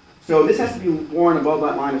 So this has to be born above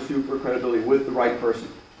that line of super credibility with the right person.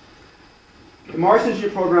 The Mars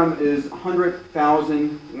Citizenship Program is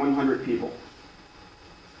 100,100 people.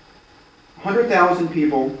 100,000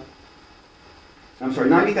 people,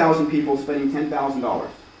 90,000 people spending $10,000.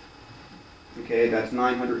 Okay, that's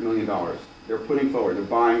 $900 million. They're putting forward, they're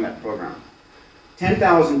buying that program.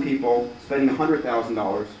 10,000 people spending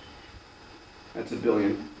 $100,000, that's $1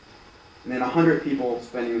 billion. And then 100 people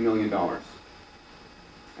spending $1 million.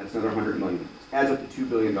 That's another 100 million. Adds up to $2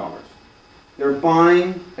 billion. They're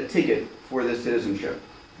buying a ticket for this citizenship.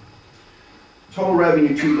 Total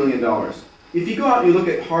revenue, $2 billion. If you go out and you look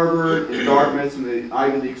at Harvard and Dartmouth and the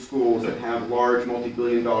Ivy League schools that have large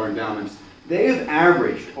multi-billion-dollar endowments, they have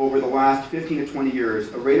averaged over the last 15 to 20 years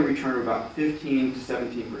a rate of return of about 15 to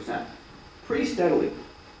 17%. Pretty steadily.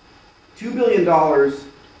 $2 billion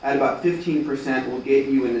at about 15% will get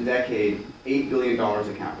you in a decade $8 billion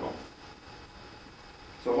of capital.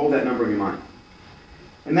 So hold that number in your mind.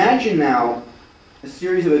 Imagine now a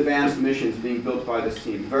series of advanced missions being built by this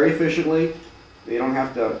team very efficiently. They don't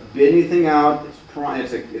have to bid anything out.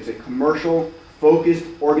 It's a commercial, focused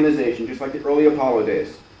organization, just like the early Apollo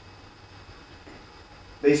days.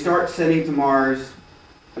 They start sending to Mars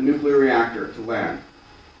a nuclear reactor to land,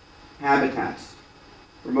 habitats,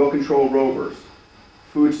 remote control rovers,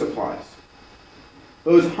 food supplies.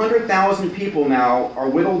 Those 100,000 people now are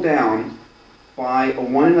whittled down by a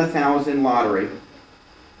 1 in 1,000 lottery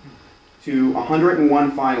to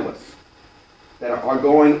 101 finalists that are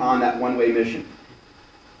going on that one-way mission.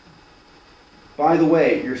 By the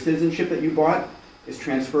way, your citizenship that you bought is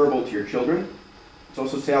transferable to your children. It's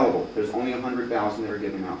also saleable. There's only 100,000 that are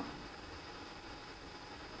given out.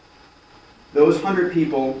 Those 100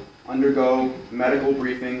 people undergo medical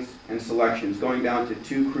briefings and selections, going down to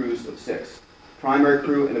 2 crews of 6, primary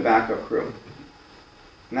crew and a backup crew.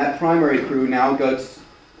 And that primary crew now gets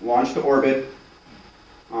launched to orbit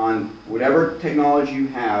on whatever technology you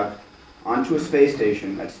have onto a space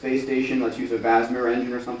station. That space station, let's use a Vasmer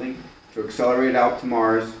engine or something to accelerate it out to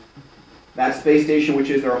Mars. That space station, which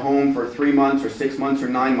is their home for 3 months or 6 months or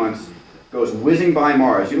 9 months, goes whizzing by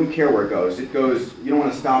Mars. You don't care where it goes. It goes, you don't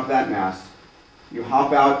want to stop that mass. You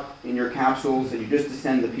hop out in your capsules and you just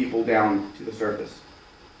descend the people down to the surface.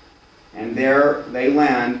 And there they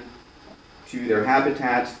land to their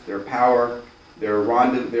habitats, their power, their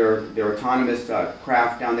autonomous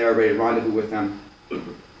craft down there ready to rendezvous with them.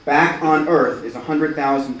 Back on Earth is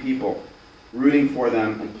 100,000 people rooting for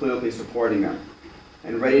them and politically supporting them,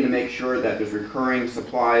 and ready to make sure that there's recurring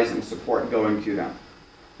supplies and support going to them.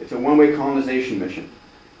 It's a one-way colonization mission.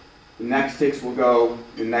 The next 6 will go,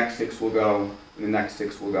 the next 6 will go, and the next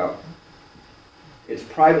 6 will go. It's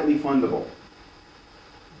privately fundable,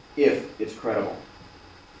 if it's credible.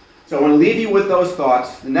 So I want to leave you with those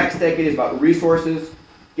thoughts. The next decade is about resources.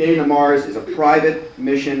 Getting to Mars is a private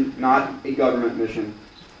mission, not a government mission.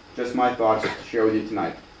 Just my thoughts to share with you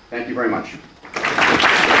tonight. Thank you very much.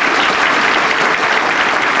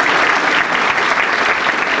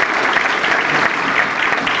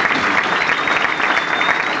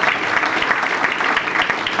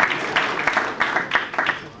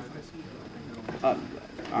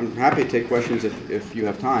 I'm happy to take questions if you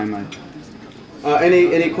have time.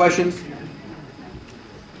 Any questions?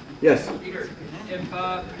 Yes? Peter, if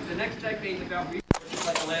the next decade is about resources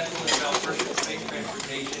like the last one was about personal space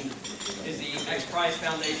transportation, is the X Prize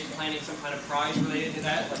Foundation planning some kind of prize related to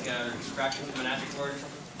that, like a extraction from an asteroid or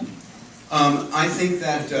something? I think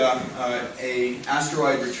that a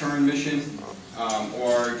asteroid return mission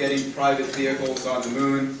or getting private vehicles on the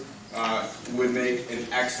moon would make an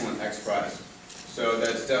excellent X Prize. So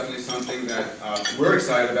that's definitely something that we're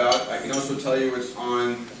excited about. I can also tell you it's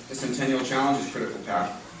on the Centennial Challenge's critical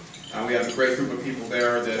path. We have a great group of people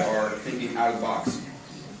there that are thinking out of the box.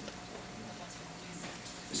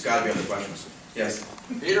 There's got to be other questions. Yes?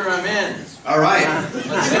 Peter, I'm in. All right.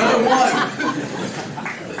 Number one.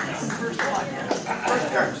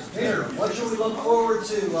 Peter, what should we look forward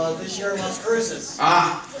to this year in Las Cruces?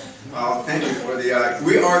 Well, thank you for the.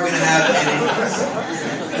 We are going to have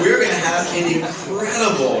an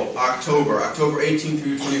incredible October 18th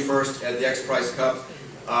through 21st at the X Prize Cup.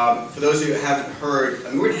 For those of you who haven't heard,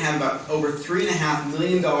 we're going to have about over $3.5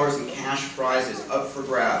 million in cash prizes up for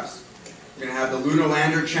grabs. We're going to have the Lunar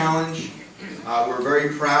Lander Challenge. We're very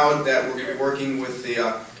proud that we're going to be working with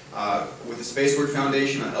the Spaceport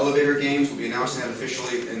Foundation on elevator games. We'll be announcing that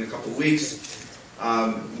officially in a couple of weeks.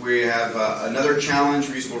 We have another challenge,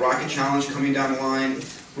 Reusable Rocket Challenge, coming down the line.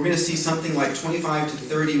 We're going to see something like 25 to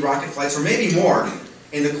 30 rocket flights, or maybe more,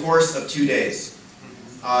 in the course of 2 days.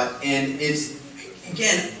 And it's,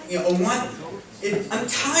 again, you know, I'm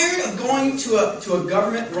tired of going to a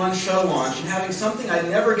government-run shuttle launch and having something I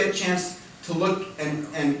never get a chance to look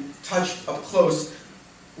and touch up close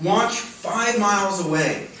launch 5 miles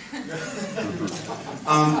away. And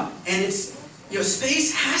it's, you know,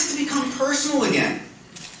 space has to become personal again.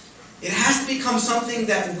 It has to become something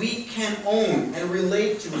that we can own and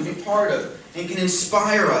relate to and be part of and can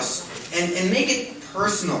inspire us and make it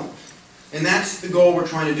personal. And that's the goal we're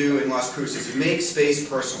trying to do in Las Cruces, is make space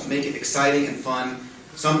personal, make it exciting and fun,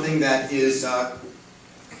 something that is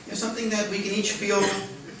something that we can each feel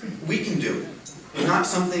we can do, and not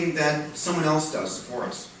something that someone else does for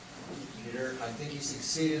us. Peter, I think you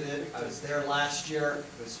succeeded it. I was there last year.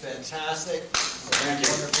 It was fantastic. So thank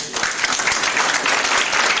you.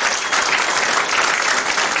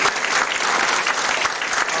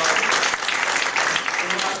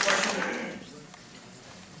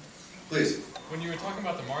 Please. When you were talking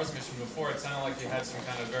about the Mars mission before, it sounded like you had some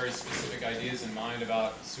kind of very specific ideas in mind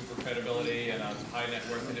about super credibility and a high net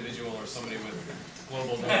worth individual or somebody with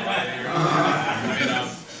global notoriety.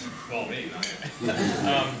 Well, me.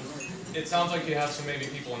 It sounds like you have some maybe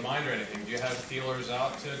people in mind or anything. Do you have feelers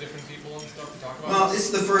out to different people and stuff to talk about? Well, this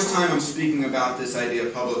is the first time I'm speaking about this idea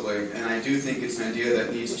publicly, and I do think it's an idea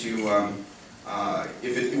that needs to,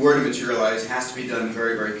 if it were to materialize, has to be done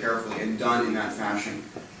very, very carefully and done in that fashion.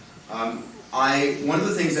 One of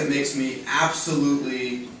the things that makes me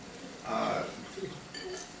absolutely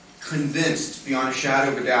convinced, beyond a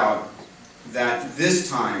shadow of a doubt, that this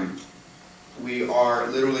time we are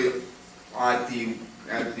literally at the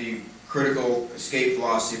critical escape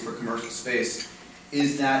velocity for commercial space,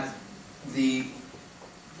 is that the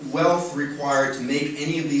wealth required to make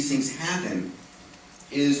any of these things happen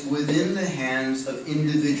is within the hands of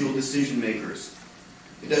individual decision makers.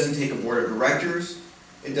 It doesn't take a board of directors.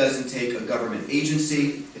 It doesn't take a government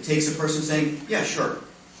agency. It takes a person saying, yeah, sure,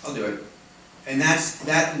 I'll do it. And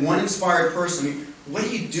that one inspired person. I mean, what do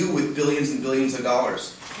you do with billions and billions of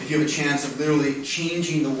dollars if you have a chance of literally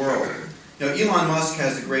changing the world? Now, Elon Musk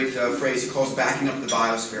has a great phrase he calls backing up the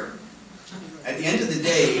biosphere. At the end of the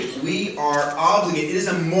day, we are obligated, it is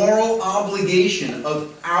a moral obligation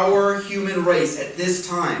of our human race at this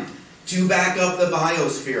time to back up the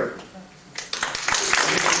biosphere. It is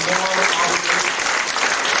a moral obligation.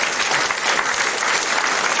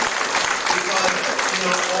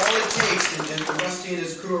 All it takes, and Rusty and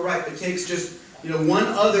his crew are right, it takes just one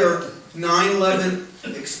other 9/11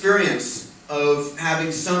 experience of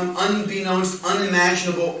having some unbeknownst,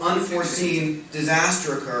 unimaginable, unforeseen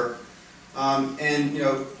disaster occur, and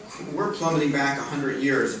we're plummeting back 100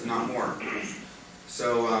 years, if not more.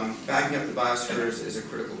 So backing up the biosphere is a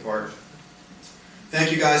critical part.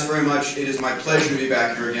 Thank you guys very much. It is my pleasure to be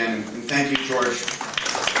back here again, and thank you, George.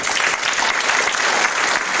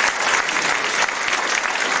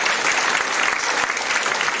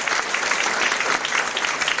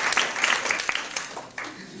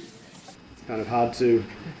 Kind of hard to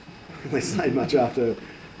really say much after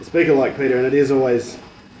a speaker like Peter, and it is always,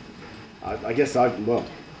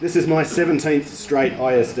 this is my 17th straight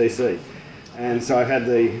ISDC, and so I've had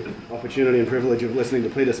the opportunity and privilege of listening to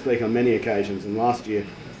Peter speak on many occasions, and last year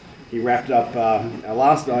he wrapped up our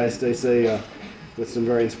last ISDC with some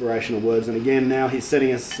very inspirational words, and again now he's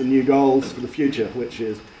setting us some new goals for the future, which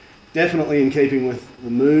is definitely in keeping with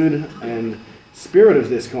the mood and spirit of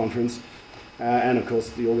this conference. And of course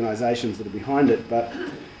the organisations that are behind it. But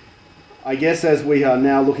I guess as we are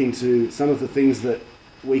now looking to some of the things that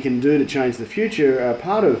we can do to change the future,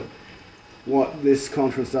 part of what this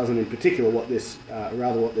conference does, and in particular what this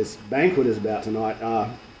banquet is about tonight,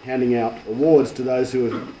 are handing out awards to those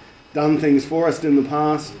who have done things for us in the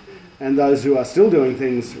past and those who are still doing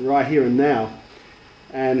things right here and now.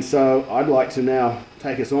 And so I'd like to now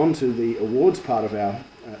take us on to the awards part of our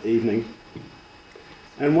evening.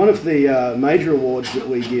 And one of the major awards that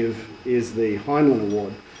we give is the Heinlein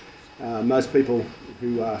Award. Most people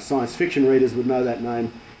who are science fiction readers would know that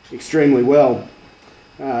name extremely well.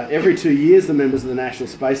 Every 2 years, the members of the National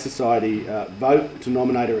Space Society vote to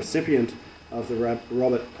nominate a recipient of the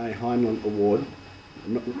Robert A. Heinlein Award,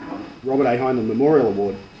 Robert A. Heinlein Memorial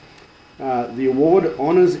Award. The award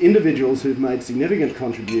honours individuals who've made significant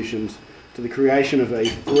contributions to the creation of a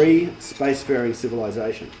free spacefaring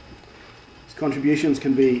civilization. These contributions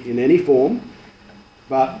can be in any form,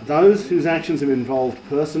 but those whose actions have involved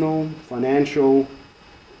personal, financial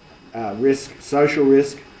risk, social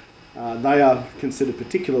risk, they are considered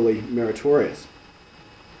particularly meritorious.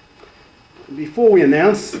 Before we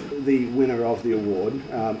announce the winner of the award,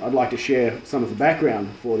 I'd like to share some of the background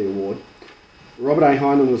for the award. Robert A.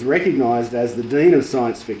 Heinlein was recognised as the Dean of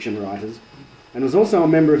Science Fiction Writers and was also a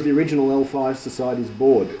member of the original L5 Society's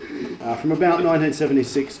board from about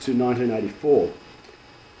 1976 to 1984.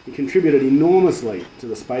 He contributed enormously to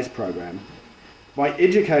the space program by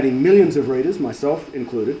educating millions of readers, myself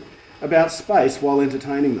included, about space while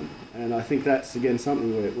entertaining them. And I think that's, again,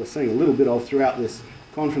 something we're seeing a little bit of throughout this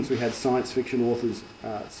conference. We had science fiction authors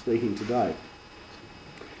speaking today.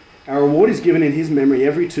 Our award is given in his memory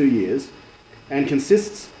every 2 years and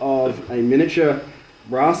consists of a miniature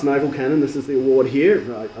brass naval cannon. This is the award here.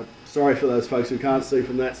 I'm sorry for those folks who can't see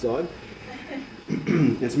from that side.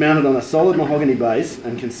 It's mounted on a solid mahogany base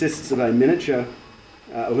and consists of a miniature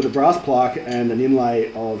with a brass plaque and an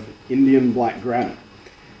inlay of Indian black granite.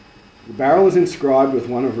 The barrel is inscribed with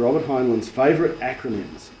one of Robert Heinlein's favourite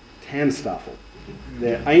acronyms, TANSTAFL.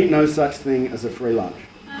 There ain't no such thing as a free lunch.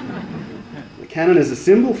 The cannon is a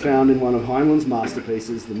symbol found in one of Heinlein's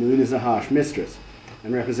masterpieces, The Moon is a Harsh Mistress,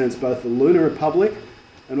 and represents both the Lunar Republic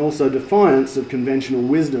and also defiance of conventional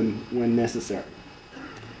wisdom when necessary.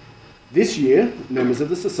 This year, members of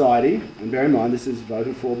the Society, and bear in mind this is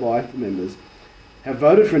voted for by the members, have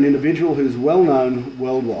voted for an individual who's well known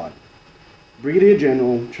worldwide. Brigadier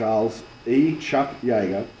General Charles E. Chuck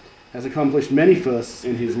Yeager has accomplished many firsts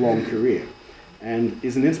in his long career and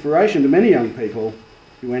is an inspiration to many young people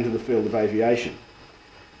who enter the field of aviation.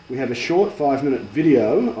 We have a short 5-minute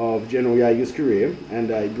video of General Yeager's career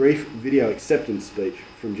and a brief video acceptance speech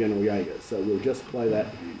from General Yeager. So we'll just play that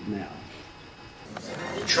now.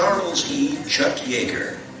 Charles E. Chuck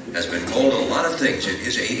Yeager has been called a lot of things in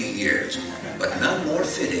his 80 years, but none more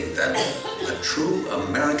fitting than a true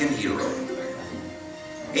American hero.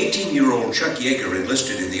 18-year-old Chuck Yeager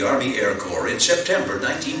enlisted in the Army Air Corps in September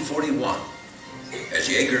 1941. As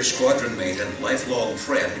Yeager's squadron mate and lifelong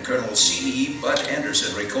friend, Colonel C.E. Bud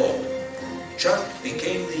Anderson recalled, Chuck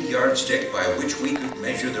became the yardstick by which we could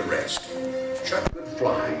measure the rest. Chuck could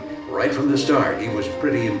fly. Right from the start, he was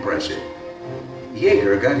pretty impressive.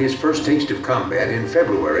 Yeager got his first taste of combat in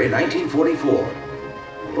February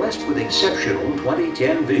 1944. Blessed with exceptional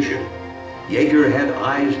 20/10 vision, Yeager had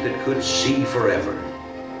eyes that could see forever.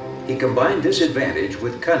 He combined this advantage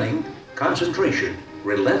with cunning, concentration,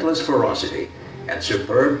 relentless ferocity, and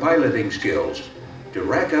superb piloting skills to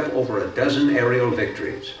rack up over a dozen aerial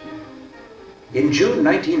victories. In June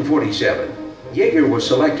 1947, Yeager was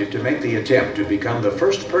selected to make the attempt to become the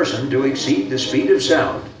first person to exceed the speed of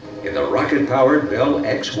sound in the rocket-powered Bell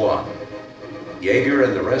X-1. Yeager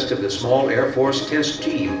and the rest of the small Air Force test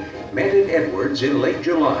team met at Edwards in late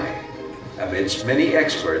July, amidst many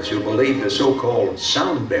experts who believed the so-called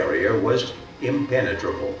sound barrier was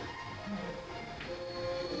impenetrable.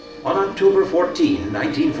 On October 14,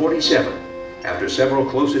 1947, after several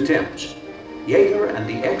close attempts, Yeager and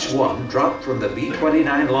the X-1 dropped from the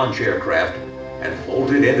B-29 launch aircraft and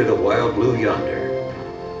bolted into the wild blue yonder.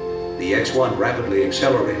 The X-1 rapidly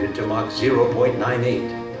accelerated to Mach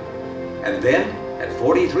 0.98, and then, at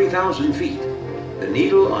 43,000 feet, the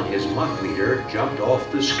needle on his Mach meter jumped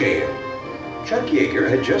off the scale. Chuck Yeager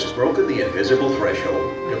had just broken the invisible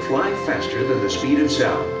threshold to fly faster than the speed of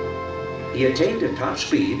sound. He attained a top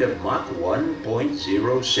speed of Mach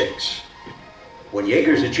 1.06. When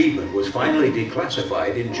Yeager's achievement was finally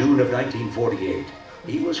declassified in June of 1948,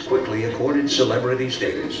 he was quickly accorded celebrity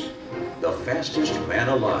status, the fastest man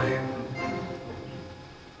alive.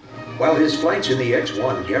 While his flights in the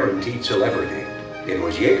X-1 guaranteed celebrity, it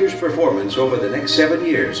was Yeager's performance over the next 7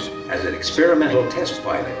 years as an experimental test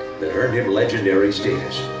pilot that earned him legendary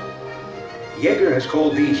status. Yeager has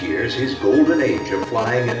called these years his golden age of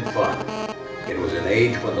flying and fun. It was an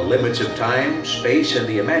age when the limits of time, space, and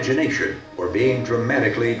the imagination were being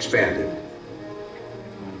dramatically expanded.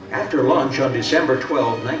 After launch on December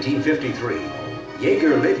 12, 1953,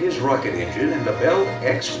 Yeager lit his rocket engine in the Bell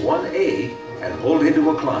X-1A and pulled into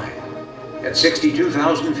a climb. At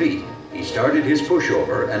 62,000 feet, he started his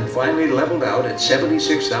pushover and finally leveled out at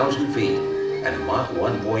 76,000 feet and Mach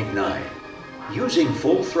 1.9. Using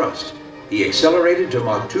full thrust, he accelerated to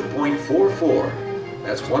Mach 2.44.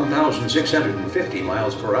 That's 1,650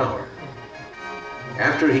 miles per hour.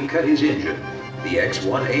 After he cut his engine, the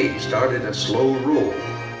X-1A started a slow roll.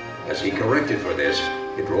 As he corrected for this,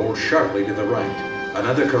 it rolled sharply to the right.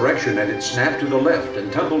 Another correction and it snapped to the left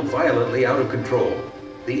and tumbled violently out of control.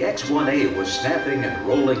 The X-1A was snapping and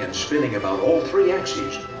rolling and spinning about all three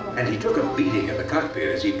axes, and he took a beating in the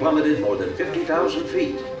cockpit as he plummeted more than 50,000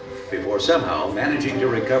 feet, before somehow managing to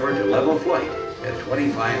recover to level flight at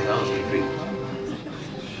 25,000 feet.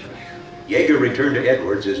 Yeager returned to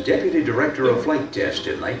Edwards as Deputy Director of Flight Test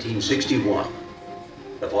in 1961.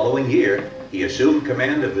 The following year, he assumed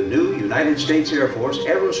command of the new United States Air Force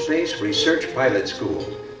Aerospace Research Pilot School,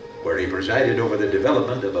 where he presided over the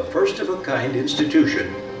development of a first-of-a-kind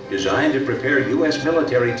institution designed to prepare U.S.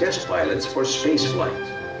 military test pilots for spaceflight.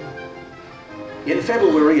 In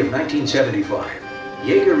February of 1975,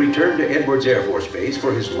 Yeager returned to Edwards Air Force Base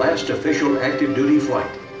for his last official active duty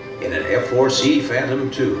flight in an F-4C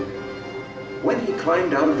Phantom II. When he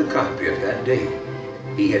climbed out of the cockpit that day,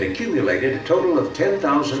 he had accumulated a total of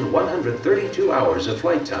 10,132 hours of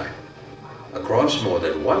flight time across more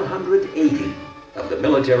than 180 of the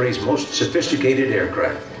military's most sophisticated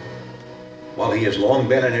aircraft. While he has long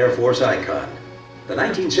been an Air Force icon, the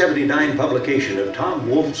 1979 publication of Tom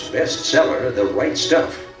Wolfe's bestseller, The Right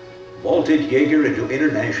Stuff, vaulted Yeager into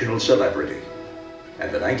international celebrity.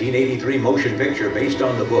 And the 1983 motion picture based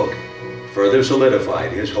on the book further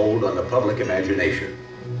solidified his hold on the public imagination.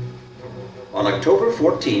 On October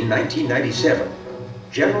 14, 1997,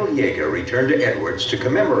 General Yeager returned to Edwards to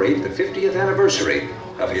commemorate the 50th anniversary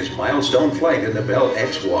of his milestone flight in the Bell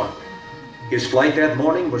X-1. His flight that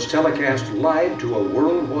morning was telecast live to a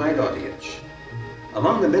worldwide audience.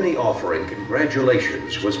 Among the many offering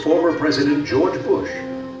congratulations was former President George Bush,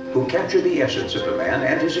 who captured the essence of the man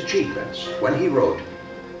and his achievements when he wrote,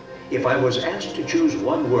 "If I was asked to choose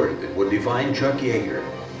one word that would define Chuck Yeager,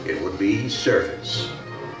 it would be service.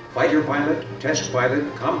 Fighter pilot, test pilot,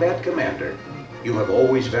 combat commander, you have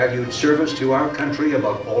always valued service to our country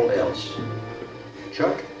above all else.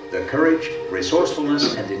 Chuck, the courage,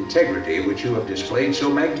 resourcefulness, and integrity which you have displayed so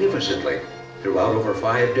magnificently throughout over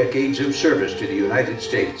 5 decades of service to the United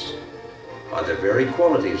States are the very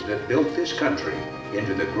qualities that built this country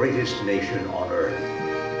into the greatest nation on earth."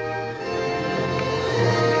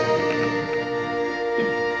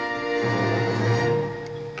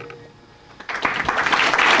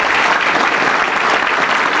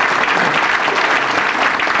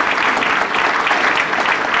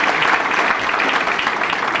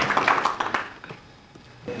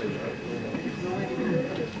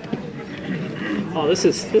 Oh, this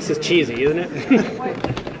is cheesy, isn't it?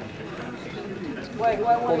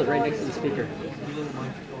 Hold it right next to the speaker.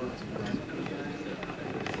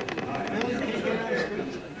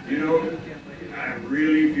 You know, I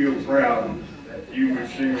really feel proud that you would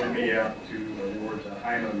single me out to award the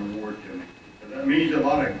Heinlein Award to me. That means a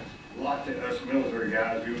lot to us military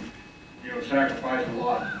guys who, sacrifice a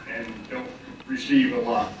lot and don't receive a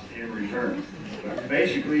lot in return. But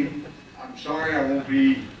basically, I'm sorry I won't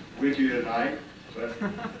be with you tonight, but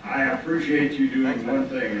I appreciate you doing one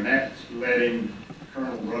thing, and that's letting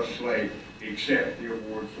Colonel Russ Slade accept the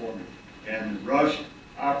award for me. And Russ,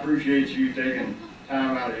 I appreciate you taking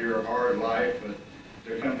time out of your hard life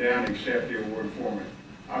to come down and accept the award for me.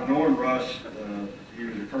 I've known Russ. He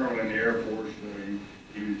was a colonel in the Air Force.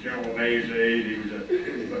 He was General May's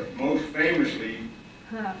aide. But most famously,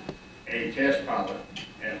 a test pilot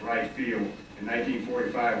at Wright Field in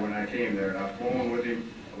 1945 when I came there. And I've flown with him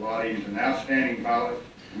a lot. He's an outstanding pilot.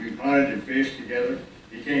 We've hunted and fished together.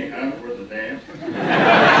 He can't hunt worth a damn.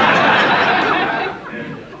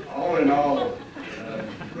 And all in all,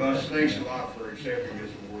 Russ, thanks a lot for accepting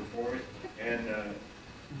this award for me. And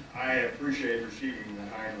I appreciate receiving the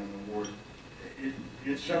Heinlein Award.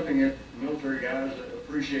 It's something that military guys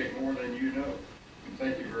appreciate more than you know. And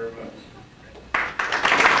thank you very much.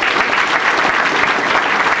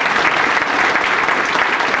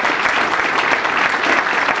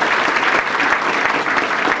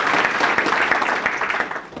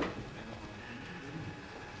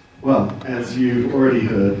 Well, as you've already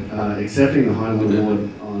heard, accepting the Heinlein Award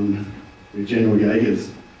on General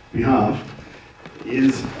Yeager's behalf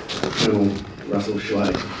is Colonel Russell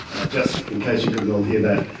Slade. Just in case you couldn't all hear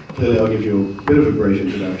that, clearly I'll give you a bit of a brief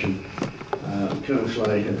introduction. Colonel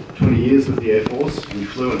Schleen had 20 years with the Air Force. He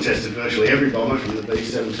flew and tested virtually every bomber from the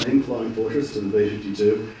B-17 Flying Fortress to the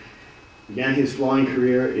B-52. Began his flying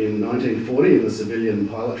career in 1940 in the civilian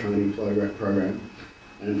pilot training program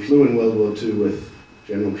and flew in World War II with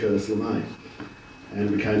General Curtis LeMay and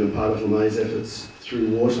became a part of LeMay's efforts through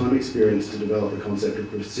wartime experience to develop the concept of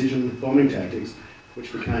precision bombing tactics,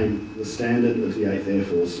 which became the standard of the 8th Air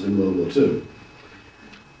Force in World War II.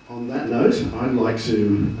 On that note, I'd like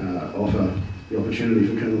to offer the opportunity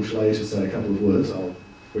for Colonel Schleen to say a couple of words. I'll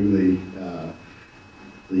bring the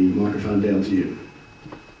microphone down to you.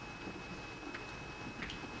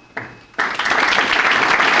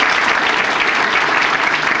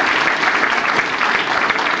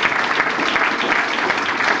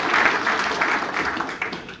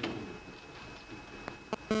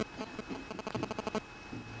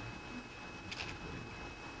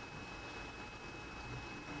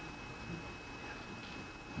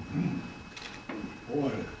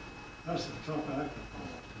 Boy, that's a tough act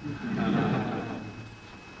to follow.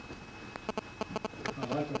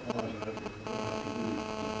 I like to apologize for what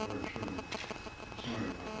I can do. Sorry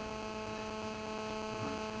about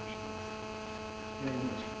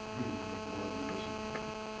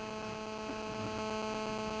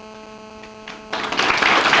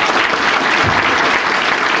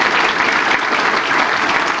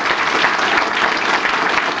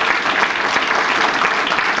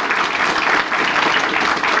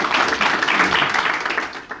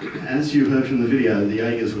As you heard from the video, the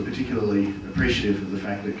Yeagers were particularly appreciative of the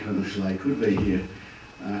fact that Colonel Schleen could be here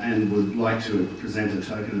and would like to present a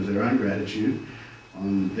token of their own gratitude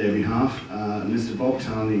on their behalf. Mr. Bob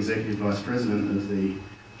Tan, the Executive Vice President of the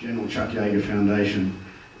General Chuck Yeager Foundation,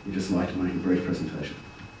 would just like to make a brief presentation.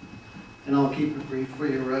 And I'll keep it brief for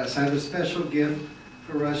you, Russ. I have a special gift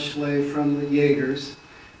for Russ Schleen from the Yeagers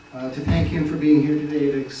to thank him for being here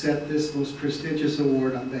today to accept this most prestigious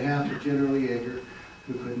award on behalf of General Yeager,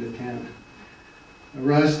 who couldn't attend.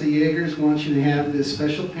 Russ, the Yeagers want you to have this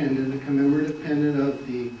special pendant, a commemorative pendant of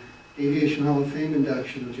the Aviation Hall of Fame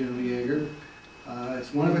induction of General Yeager.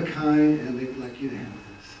 It's one of a kind, and they'd like you to have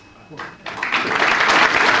this.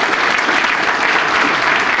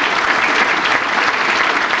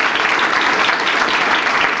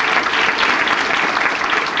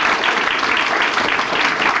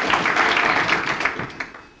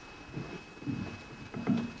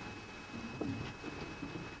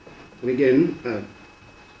 And again,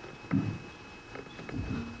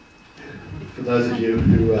 for those of you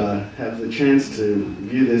who have the chance to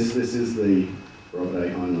view this, this is the Robert A.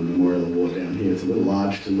 Heinlein Memorial Award down here. It's a little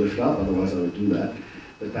large to lift up, otherwise I would do that.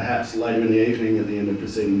 But perhaps later in the evening, at the end of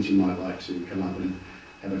proceedings, you might like to come up and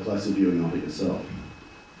have a closer viewing of it yourself.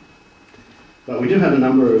 But we do have a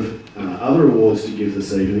number of other awards to give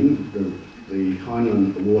this evening. The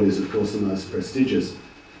Heinlein Award is, of course, the most prestigious.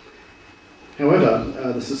 However,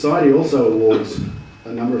 the Society also awards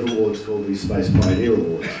a number of awards called the Space Pioneer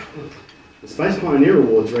Awards. The Space Pioneer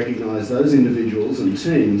Awards recognise those individuals and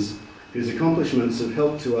teams whose accomplishments have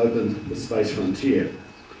helped to open the space frontier.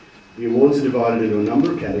 The awards are divided into a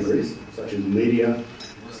number of categories, such as media,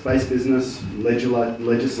 space business,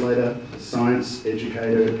 legislator, science,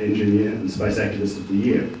 educator, engineer, and space activist of the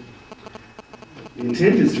year. The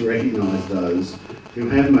intent is to recognise those who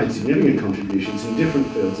have made significant contributions in different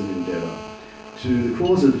fields of endeavour to the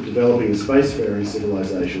cause of developing a spacefaring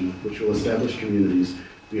civilization which will establish communities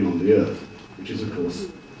beyond the Earth, which is, of course,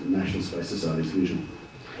 the National Space Society's vision.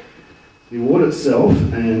 The award itself,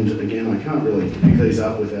 and again, I can't really pick these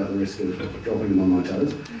up without the risk of dropping them on my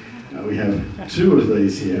toes. We have two of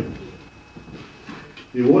these here.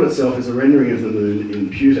 The award itself is a rendering of the moon in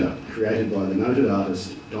pewter, created by the noted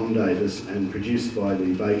artist Don Davis and produced by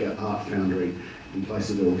the Baker Art Foundry in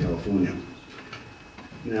Placerville, California.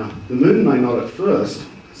 Now, the moon may not at first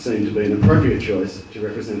seem to be an appropriate choice to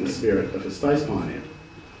represent the spirit of a space pioneer.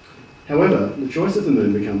 However, the choice of the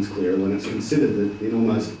moon becomes clearer when it's considered that in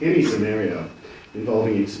almost any scenario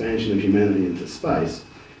involving expansion of humanity into space,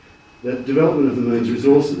 that development of the moon's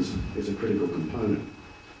resources is a critical component.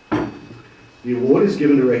 The award is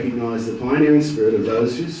given to recognise the pioneering spirit of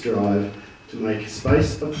those who strive to make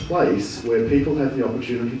space a place where people have the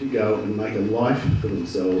opportunity to go and make a life for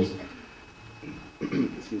themselves.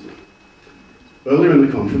 Excuse me. Earlier in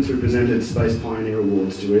the conference, we presented Space Pioneer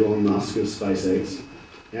Awards to Elon Musk of SpaceX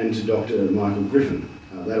and to Dr. Michael Griffin.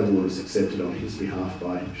 That award was accepted on his behalf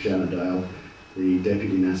by Shannon Dale, the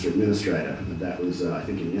Deputy NASA Administrator, and that was, I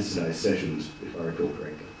think, in yesterday's sessions, if I recall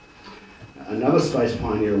correctly. Another Space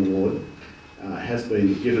Pioneer Award has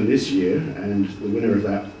been given this year, and the winner of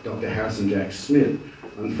that, Dr. Harrison Jack Smith,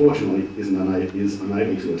 unfortunately is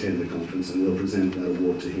unable to attend the conference, and we'll present that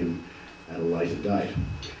award to him at a later date.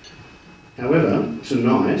 However,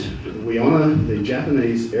 tonight we honour the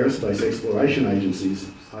Japanese Aerospace Exploration Agency's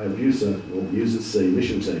Hayabusha, or USAF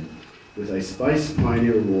mission team with a Space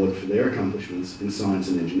Pioneer Award for their accomplishments in science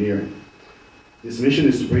and engineering. This mission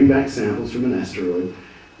is to bring back samples from an asteroid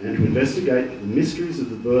and to investigate the mysteries of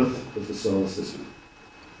the birth of the solar system.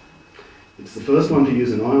 It's the first one to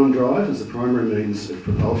use an ion drive as the primary means of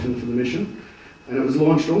propulsion for the mission, and it was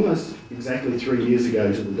launched almost exactly 3 years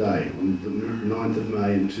ago to the day, on the 9th of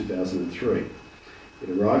May in 2003. It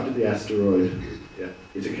arrived at the asteroid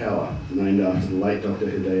Itokawa, named after the late Dr.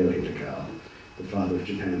 Hideo Itokawa, the father of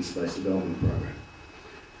Japan's space development program.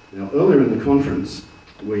 Now, earlier in the conference,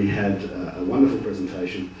 we had a wonderful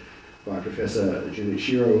presentation by Professor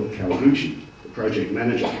Junichiro Kawaguchi, the project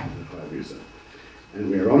manager of Hayabusha. And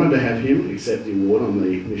we are honoured to have him accept the award on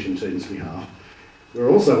the mission team's behalf. We're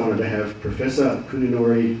also honoured to have Professor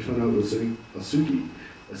Kuninori Tono Osuki,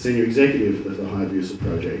 a senior executive of the Hayabusha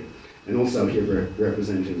project, and also here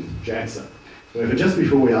representing JAXA. However, just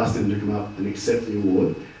before we ask them to come up and accept the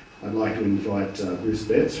award, I'd like to invite Bruce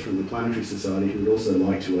Betts from the Planetary Society, who would also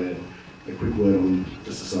like to add a quick word on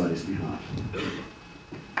the Society's behalf.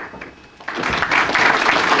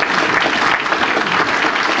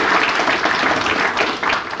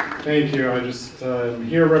 Thank you. I just am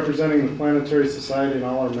here representing the Planetary Society and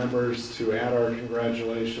all our members to add our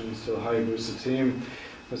congratulations to the Hayabusha team.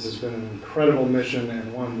 This has been an incredible mission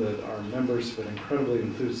and one that our members have been incredibly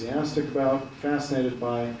enthusiastic about, fascinated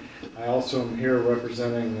by. I also am here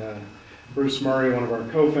representing Bruce Murray, one of our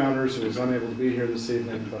co-founders, who is unable to be here this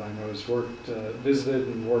evening, but I know has visited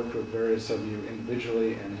and worked with various of you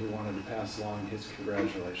individually, and he wanted to pass along his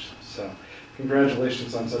congratulations. So,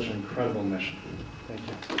 congratulations on such an incredible mission. Thank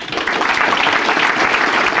you.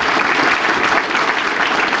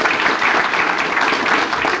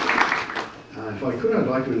 If I could, I'd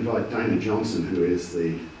like to invite Dana Johnson, who is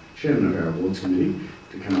the chairman of our awards committee,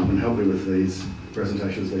 to come up and help me with these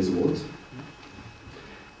presentations of these awards.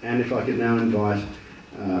 And if I could now invite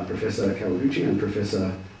Professor Kawaguchi and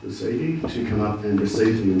Professor Usagi to come up and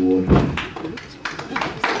receive the award.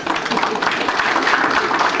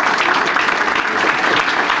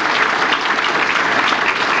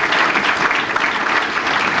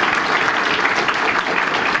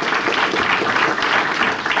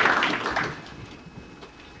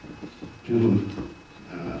 Gentlemen,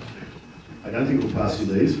 I don't think we'll pass you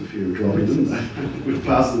these for fear of dropping them, but we'll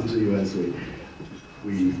pass them to you as we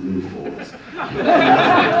move forward.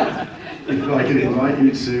 If I can invite you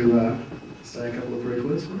to say a couple of brief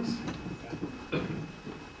words for us.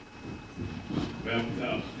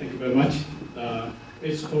 Well, thank you very much.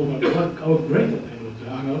 It's our great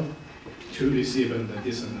honor to receive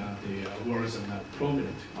this the awards and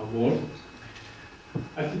prominent award.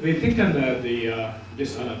 We think that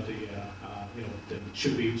this honor that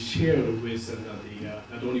should be shared with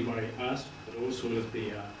not only by us but also with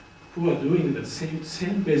the who are doing the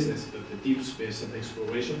same business, the deep space and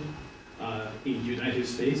exploration in the United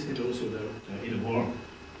States and also in the world.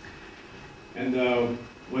 And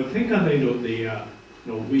we think that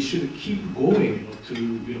we should keep going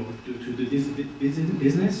to this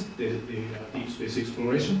business, the deep space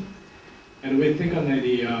exploration. And we think that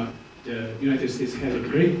the United States has a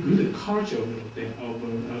very good culture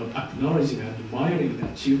of acknowledging and admiring the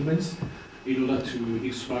achievements in order to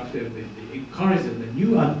extract and encourage the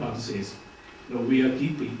new advances. We are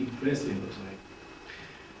deeply impressed in those.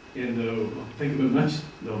 And thank you very much.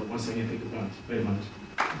 Once again, thank you very much.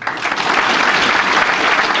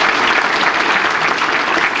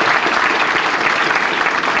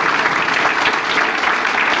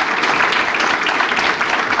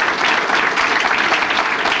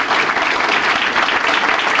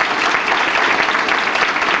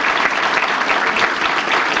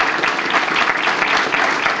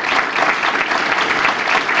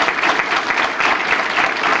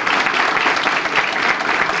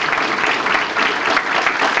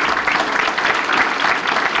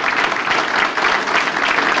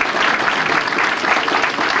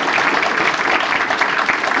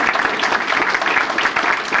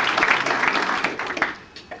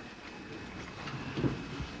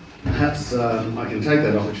 I can take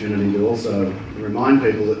that opportunity to also remind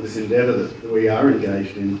people that this endeavour that we are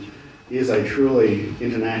engaged in is a truly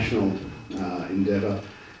international endeavour.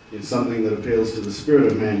 It's something that appeals to the spirit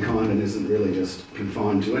of mankind and isn't really just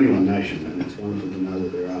confined to any one nation, and it's wonderful to know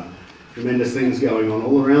that there are tremendous things going on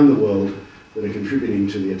all around the world that are contributing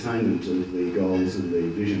to the attainment of the goals and the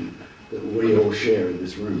vision that we all share in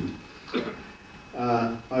this room.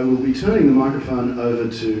 I will be turning the microphone over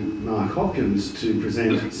to Mark Hopkins to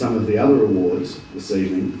present some of the other awards this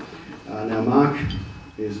evening. Now Mark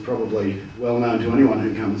is probably well known to anyone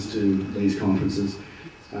who comes to these conferences,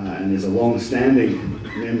 and is a long-standing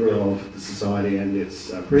member of the Society and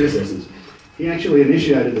its predecessors. He actually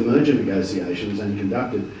initiated the merger negotiations and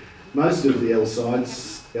conducted most of the L5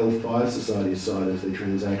 Society's side of the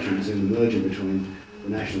transactions in the merger between the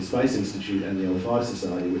National Space Institute and the L5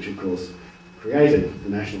 Society, which of course created the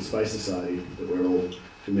National Space Society that we're all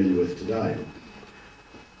familiar with today.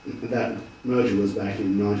 That merger was back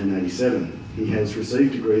in 1987. He has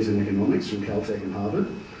received degrees in economics from Caltech and Harvard,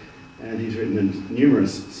 and he's written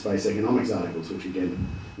numerous space economics articles, which again,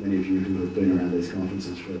 many of you who have been around these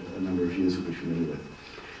conferences for a number of years will be familiar with.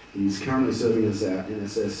 He's currently serving as our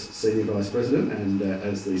NSS Senior Vice President and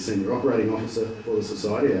as the Senior Operating Officer for the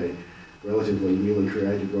Society, a relatively newly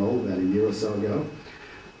created role about a year or so ago.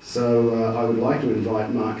 So I would like to invite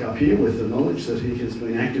Mark up here with the knowledge that he has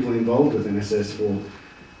been actively involved with NSS for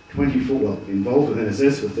 24, well, involved with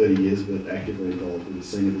NSS for 30 years, but actively involved in a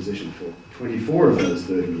senior position for 24 of those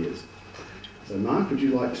 30 years. So Mark, would you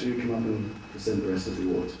like to come up and present the rest of the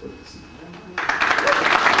awards, please?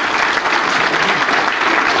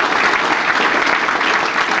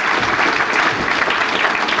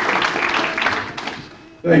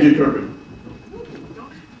 Thank you, Kirby.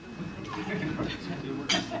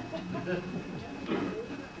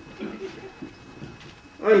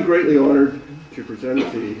 I'm greatly honored to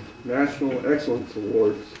present the National Excellence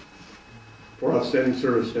Awards for Outstanding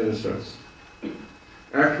Service to NSS.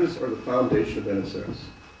 Activists are the foundation of NSS.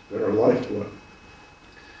 They're our lifeblood.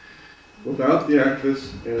 Without the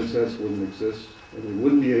activists, NSS wouldn't exist, and we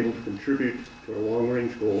wouldn't be able to contribute to our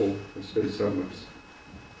long-range goal of space settlements.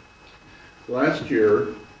 Last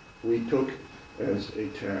year, we took as a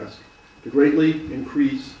task to greatly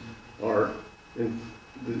increase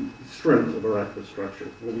the strength of our activist structure.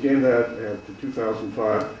 We began that at the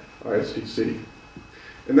 2005 ISDC.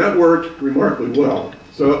 And that worked remarkably well.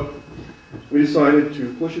 So we decided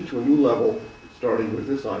to push it to a new level, starting with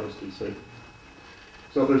this ISDC.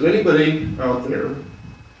 So if there's anybody out there,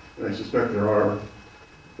 and I suspect there are,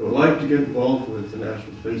 that would like to get involved with the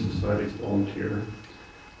National Space Society as a volunteer,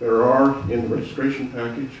 there are in the registration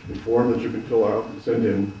package a form that you can fill out and send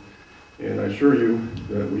in, and I assure you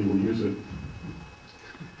that we will use it.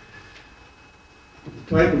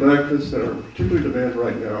 The type of activists that are in particular demand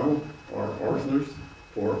right now are authors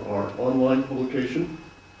for our online publication.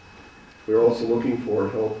 We're also looking for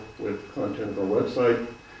help with content of our website.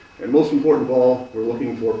 And most important of all, we're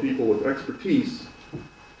looking for people with expertise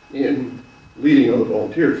in leading other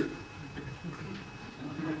volunteers.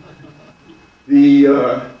 The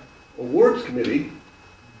awards committee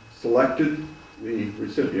selected the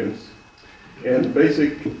recipients, and the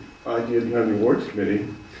basic idea behind the awards committee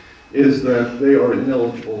is that they are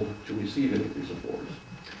ineligible to receive any of these awards.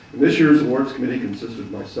 And this year's awards committee consisted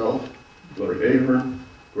of myself, Larry Ahern,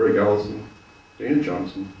 Greg Allison, Dana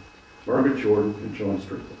Johnson, Margaret Jordan, and John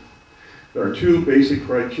Strickland. There are two basic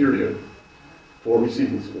criteria for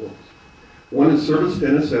receiving these awards. One is service to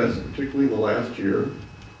NSS, particularly in the last year.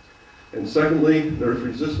 And secondly, there's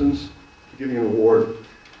resistance to giving an award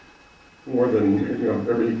more than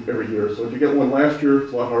every year. So if you get one last year,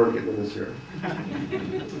 it's a lot harder to get one this year.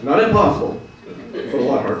 Not impossible, but a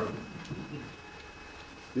lot harder.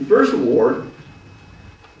 The first award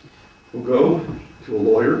will go to a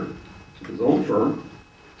lawyer with his own firm,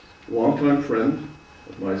 a longtime friend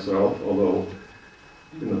of myself, although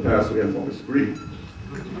in the past we haven't always agreed.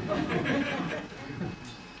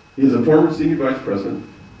 He is a former senior vice president,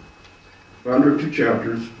 founder of 2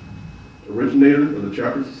 chapters, originator of the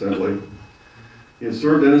Chapters Assembly. He has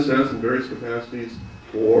served NSS in various capacities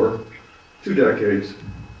for 2 decades,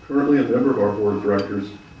 currently a member of our board of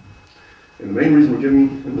directors. And the main reason we're giving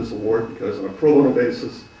him this award because on a pro bono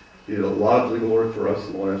basis, he did a lot of legal work for us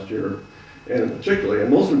in the last year. And particularly,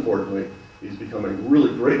 and most importantly, he's become a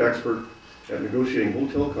really great expert at negotiating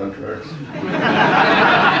hotel contracts.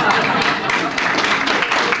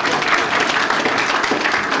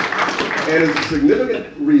 And it's a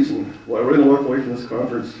significant reason why we're going to walk away from this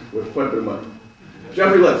conference with quite a bit of money.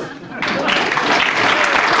 Jeffrey Liss.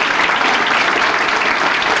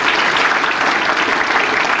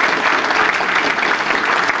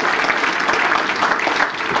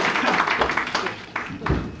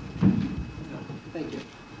 Thank you.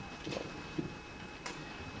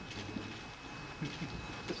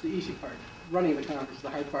 That's the easy part. Running the conference is the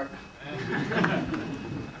hard part.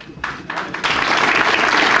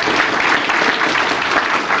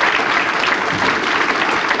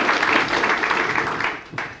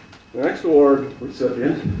 The next award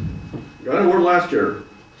recipient got an award last year.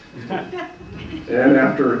 And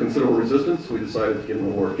after considerable resistance, we decided to give him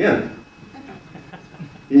an award again.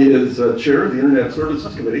 He is chair of the Internet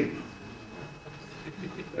Services Committee.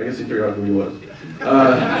 I guess he figured out who he was.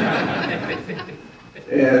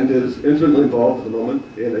 And is intimately involved at the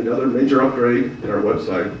moment in another major upgrade in our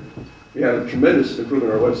website. We had a tremendous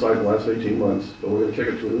improvement in our website in the last 18 months, but we're going to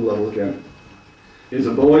take it to a new level again. He's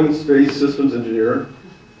a Boeing Space Systems engineer,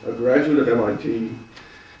 a graduate of MIT,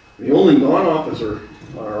 the only non-officer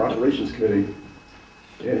on our operations committee,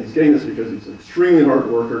 and he's getting this because he's an extremely hard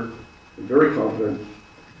worker and very confident.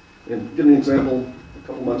 And to give an example, a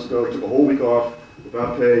couple months ago, he took a whole week off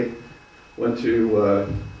without pay, went to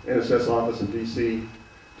NSS office in DC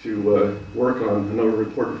to work on a number of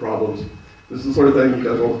important problems. This is the sort of thing he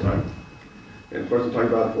does all the time. And of course, I'm talking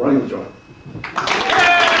about Ronnie Lajoie.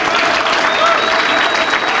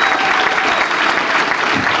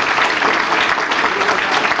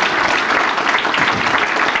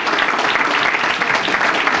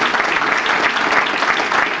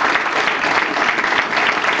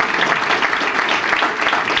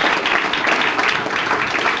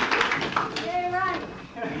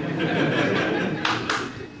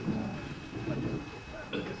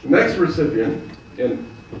 The next recipient, and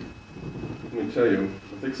let me tell you,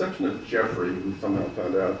 with the exception of Jeffrey, who somehow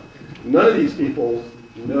found out, none of these people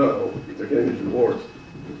know they're getting these rewards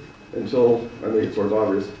until I make it sort of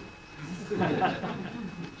obvious.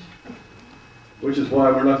 Which is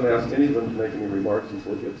why we're not going to ask any of them to make any remarks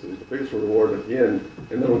until we get to the biggest reward at the end,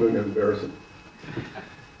 and then we're going to embarrass them.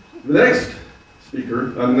 The next speaker,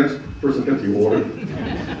 the next person to get the award,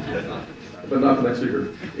 but not the next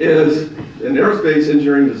speaker, is an aerospace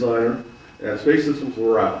engineering designer at Space Systems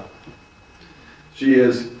L'Oreal. She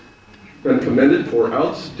has been commended for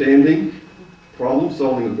outstanding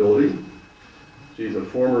problem-solving ability. She's a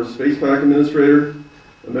former Space Pack administrator,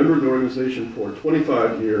 a member of the organization for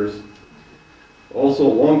 25 years, also a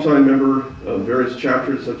longtime member of various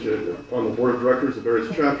chapters, such as on the board of directors of various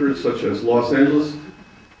chapters, such as Los Angeles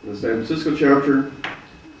and the San Francisco chapter,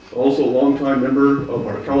 also a longtime member of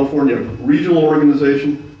our California regional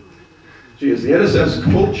organization. She is the NSS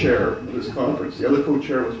co-chair of this conference. The other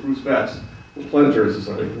co-chair was Bruce Batts of the Planetary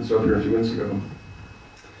Society, who was up here a few minutes ago.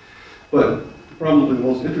 But probably the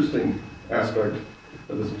most interesting aspect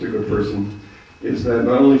of this particular person is that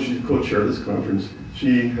not only is she co-chair of this conference,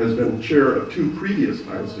 she has been chair of 2 previous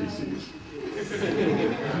ISDCs.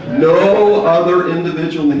 No other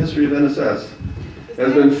individual in the history of NSS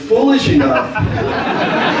has been foolish enough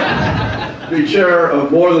to be chair of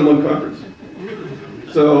more than one conference.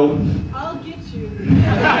 So, I'll get you.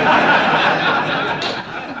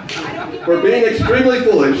 for being extremely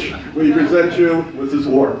foolish, we present you with this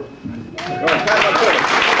award. All right, Pat,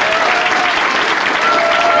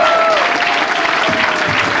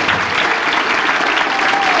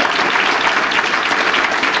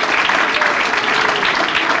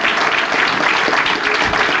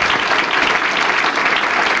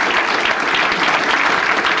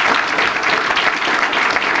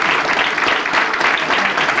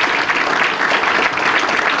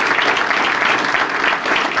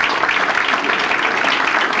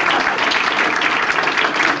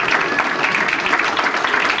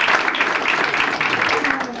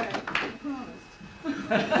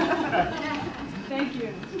 Thank you.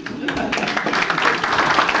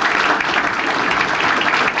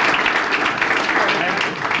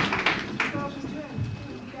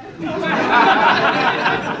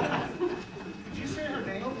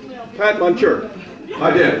 Pat Montour.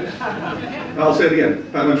 I did. I'll say it again.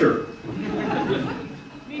 Pat Montour.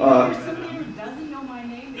 Doesn't know my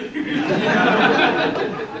name.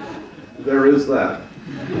 There is that.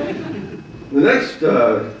 The next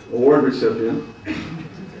award recipient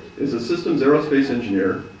is a systems aerospace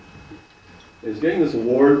engineer. He's getting this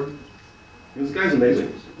award. This guy's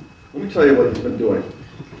amazing. Let me tell you what he's been doing.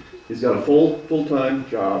 He's got a full-time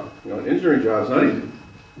job. You know, an engineering job is not easy.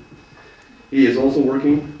 He is also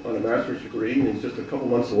working on a master's degree, and he's just a couple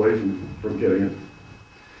months away from getting it.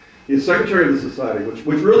 He's secretary of the society, which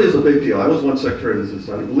really is a big deal. I was once secretary of the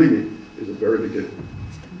society. Believe me, it's a very big deal.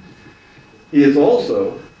 He is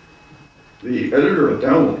also the editor of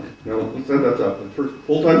Downlink. Now, let's set that up. The first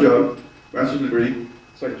full-time job, master's degree,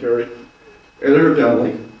 secretary, editor of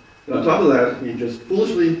Downlink. And on top of that, he just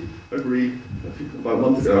foolishly agreed, I think about a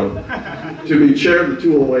month ago, to be chair of the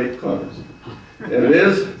 208 conference. And it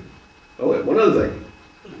is, oh, one other thing.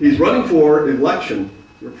 He's running for re-election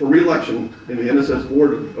in the NSS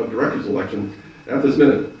Board of Directors election at this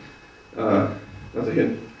minute. That's a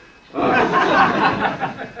hint.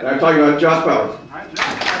 I'm talking about Josh Powers.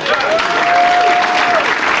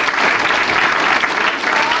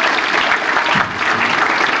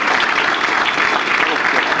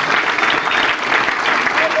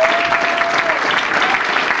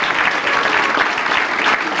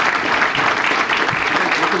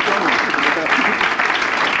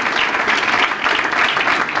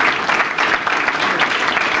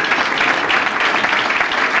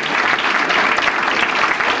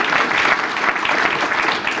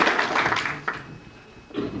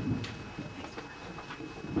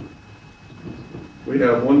 We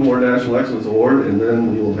have one more National Excellence Award, and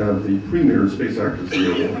then we will have the Premier Space Actress of the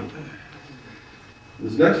Year Award.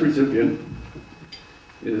 This next recipient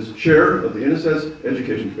is chair of the NSS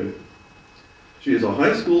Education Committee. She is a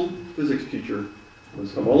high school physics teacher who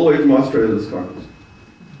has come all the way from Australia to this conference.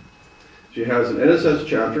 She has an NSS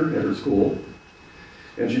chapter at her school,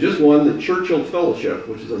 and she just won the Churchill Fellowship,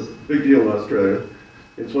 which is a big deal in Australia.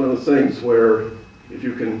 It's one of those things where if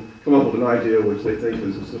you can come up with an idea which they think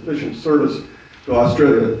is a sufficient service to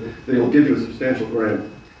Australia, they will give you a substantial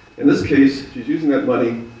grant. In this case, she's using that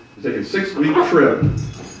money to take a 6-week trip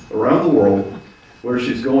around the world where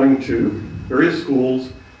she's going to various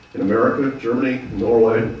schools in America, Germany,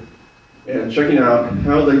 Norway, and checking out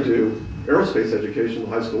how they do aerospace education at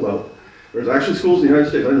the high school level. There's actually schools in the United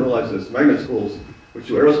States, I didn't realize this, magnet schools, which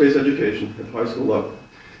do aerospace education at the high school level.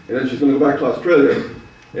 And then she's going to go back to Australia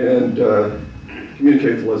and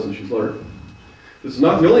communicate the lessons she's learned. This is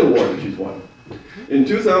not the only award that she's won. In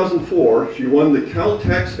 2004, she won the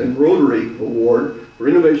Caltex and Rotary Award for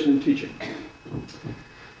Innovation in Teaching.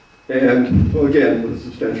 And, well, again, with a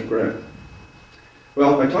substantial grant.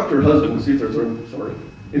 Well, I talked to her husband to see if there's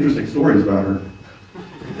some interesting stories about her.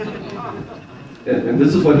 And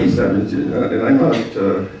this is what he said, and I'm not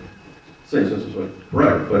saying this is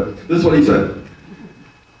correct, but this is what he said.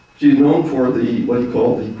 She's known for the, what he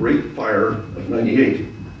called the Great Fire of '98.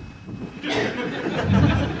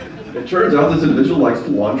 It turns out this individual likes to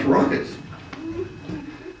launch rockets.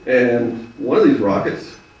 And one of these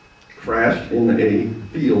rockets crashed in a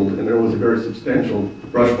field, and there was a very substantial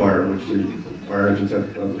brush fire in which the fire engines had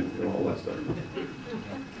to come and all that stuff.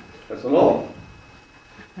 That's not all.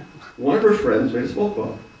 One of her friends made a smoke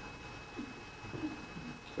bomb.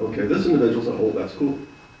 Okay, this individual said, oh, that's cool.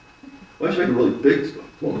 Why don't you make a really big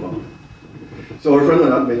smoke bomb? So her friend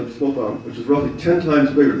went out and made a smoke bomb, which is roughly 10 times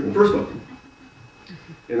bigger than the first one.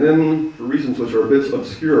 And then, for reasons which are a bit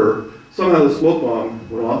obscure, somehow the smoke bomb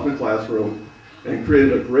went off in the classroom and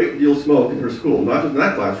created a great deal of smoke in her school. Not just in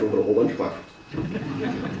that classroom, but a whole bunch of classrooms.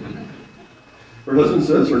 Her husband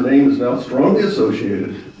says her name is now strongly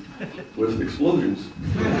associated with explosions.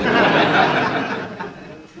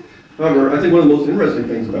 However, I think one of the most interesting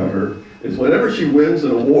things about her is whenever she wins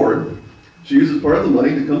an award, she uses part of the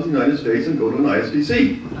money to come to the United States and go to an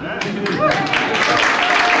ISDC.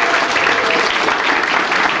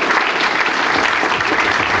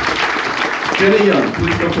 Jenney Young,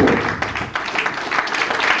 please come forward.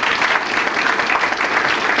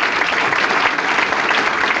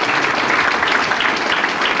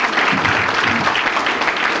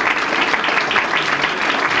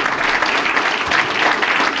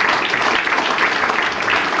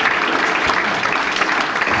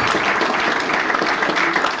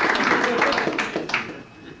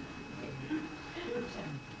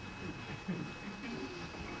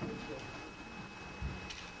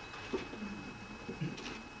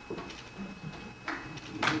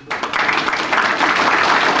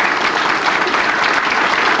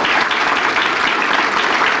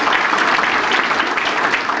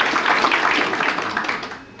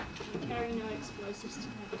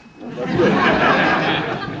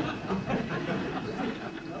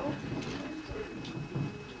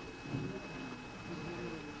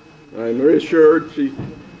 I'm very sure she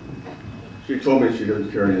told me she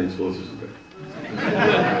doesn't carry any explosives today.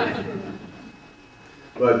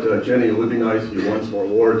 But Jenney, it would be nice if you won some more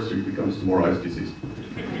awards so you could come to some more ISDCs.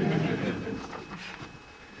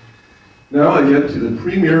 Now I get to the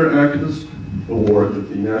Premier Activist Award that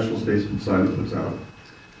the National Space Society puts out.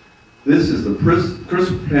 This is the Chris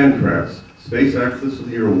Pancratz Space Activist of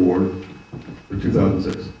the Year Award for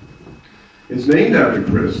 2006. It's named after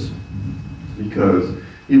Chris because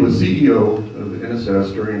he was CEO of the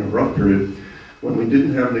NSS during a rough period when we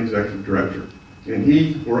didn't have an executive director. And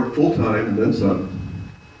he worked full-time and then some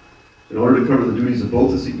in order to cover the duties of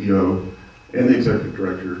both the CEO and the executive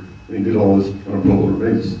director, and he did all this on a pro bono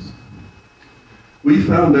basis. We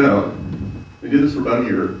found out, we did this for about a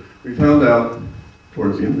year, we found out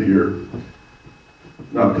towards the end of the year,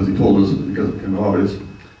 not because he told us, but because it became obvious,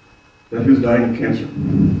 that he was dying of cancer.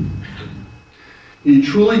 He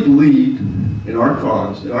truly believed in our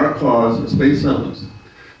cause of space settlements,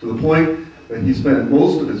 to the point that he spent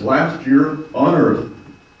most of his last year on Earth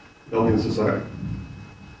helping society.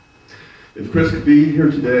 If Chris could be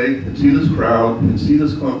here today and see this crowd and see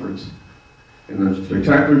this conference, and the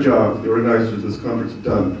spectacular job that the organizers of this conference have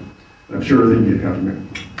done, I'm sure they'd be a happy man.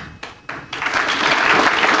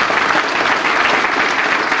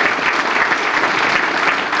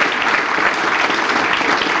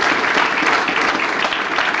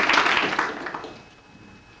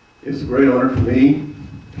 It's a great honor for me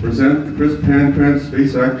to present the Chris Pancratz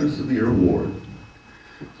Space Actress of the Year Award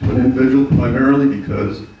to an individual primarily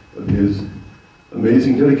because of his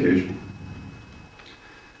amazing dedication.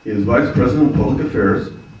 He is Vice President of Public Affairs.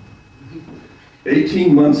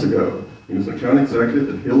 18 months ago, he was an account executive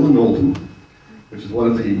at Hill & Knowlton, which is one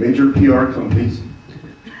of the major PR companies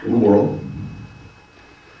in the world.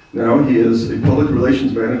 Now he is a public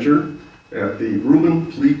relations manager at the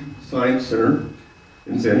Grumman Fleet Science Center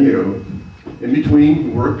in San Diego. In between, he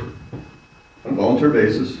worked on a volunteer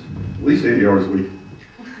basis, at least 80 hours a week,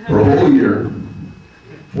 for a whole year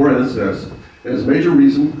for NSS. And his major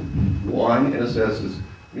reason why NSS's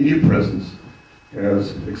media presence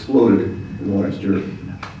has exploded in the last year.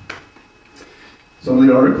 Some of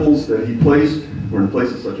the articles that he placed were in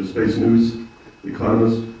places such as Space News, The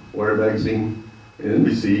Economist, Wire Magazine, and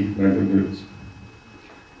NBC Nightly News.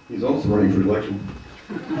 He's also running for election.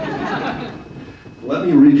 Let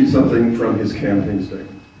me read you something from his campaign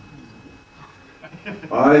statement.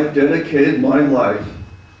 I've dedicated my life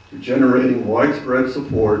to generating widespread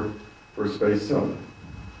support for Space Summit.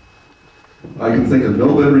 I can think of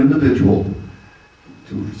no better individual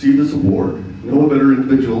to receive this award, no better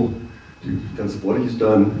individual because of what he's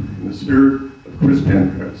done in the spirit of Chris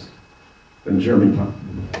Pancratz than Jeremy Pyle.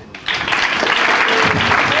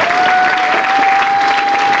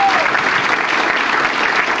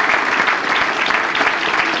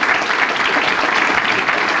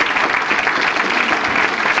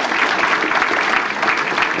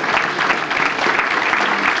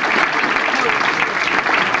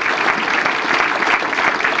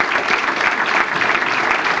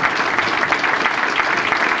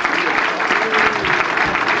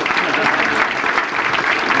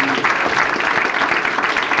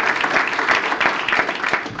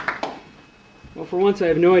 For once, I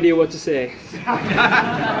have no idea what to say. Give him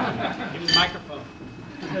the microphone.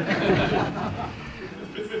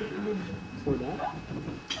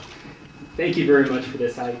 Thank you very much for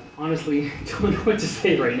this. I honestly don't know what to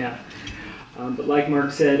say right now. But like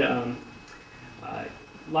Mark said,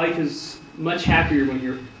 life is much happier when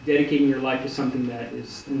you're dedicating your life to something that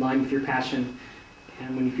is in line with your passion,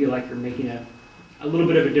 and when you feel like you're making a little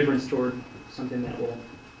bit of a difference toward something that will,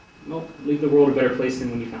 well, leave the world a better place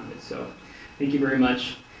than when you found it. So thank you very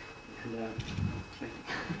much. And,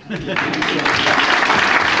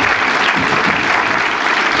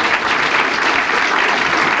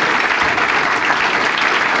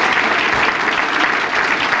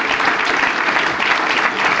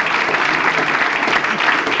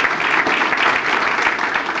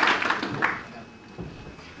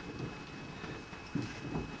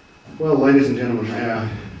 Well, ladies and gentlemen, our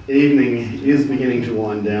evening is beginning to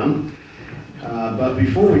wind down. But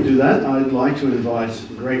before we do that, I'd like to invite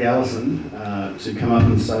Greg Allison to come up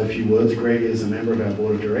and say a few words. Greg is a member of our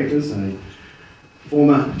board of directors, a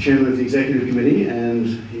former chairman of the executive committee, and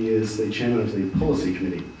he is the chairman of the policy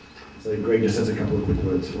committee. So Greg just has a couple of quick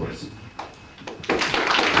words for us.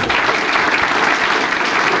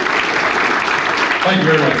 Thank you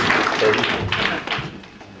very much, Kirby.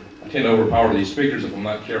 I tend to overpower these speakers if I'm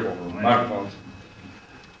not careful with the microphones.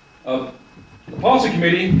 The policy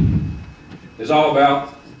committee is all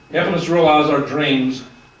about helping us realize our dreams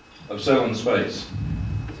of settling space.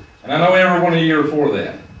 And I know every one of you are for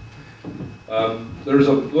that. There's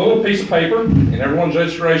a little piece of paper in everyone's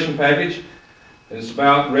registration package, and it's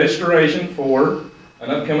about registration for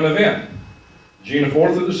an upcoming event. June the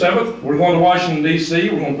 4th through the 7th, we're going to Washington,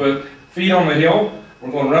 D.C. We're going to put feet on the hill.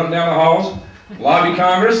 We're going to run down the halls, lobby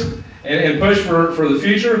Congress, and push for the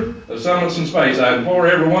future of settlements in space. I implore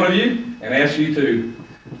every one of you and ask you to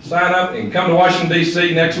sign up and come to Washington,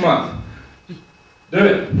 D.C. next month. Do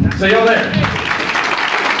it. See y'all there.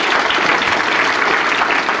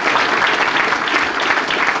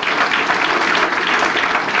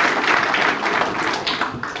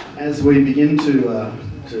 As we begin to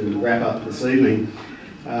wrap up this evening,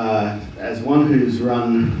 as one who's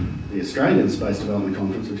run the Australian Space Development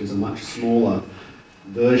Conference, which is a much smaller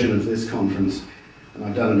version of this conference, and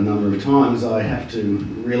I've done it a number of times, I have to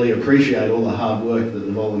really appreciate all the hard work that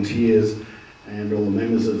the volunteers and all the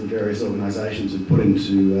members of the various organisations have put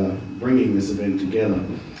into bringing this event together.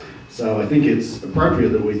 So I think it's appropriate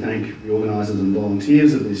that we thank the organisers and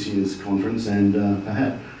volunteers of this year's conference, and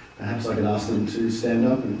perhaps I could ask them to stand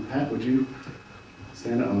up. And Pat, would you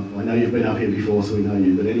stand up? Oh, I know you've been up here before, so we know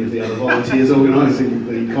you, but any of the other volunteers organising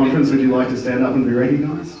the conference, would you like to stand up and be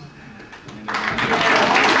recognised?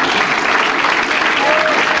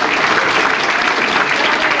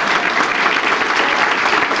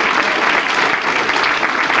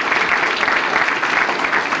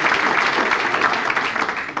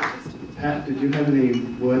 Pat, did you have any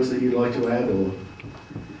words that you'd like to add, or?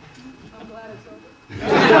 I'm glad it's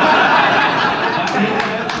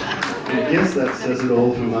over. Yes, that says it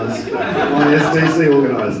all from us, ISDC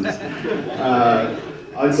organisers.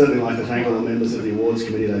 I'd certainly like to thank all the members of the awards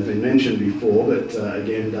committee. They've been mentioned before, but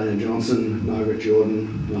again, Dana Johnson, Margaret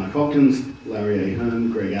Jordan, Mark Hopkins, Larry A.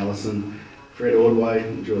 Hearn, Greg Allison, Fred Ordway,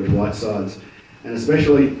 George Whitesides, and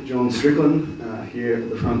especially John Strickland here at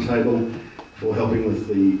the front table for helping with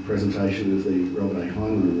the presentation of the Robert A.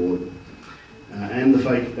 Heinlein Award. And the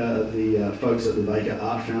folks at the Baker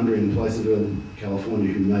Art Foundry in Placerville,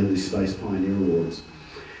 California, who made the Space Pioneer Awards.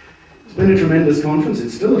 It's been a tremendous conference.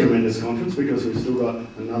 It's still a tremendous conference because we've still got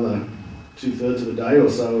another 2/3 of a day or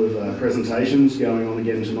so of presentations going on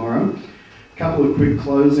again tomorrow. A couple of quick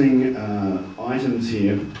closing items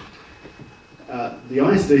here. The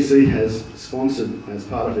ISDC has sponsored, as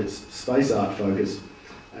part of its space art focus,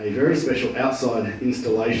 a very special outside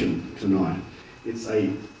installation tonight. It's a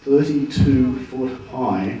 32-foot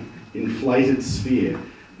high inflated sphere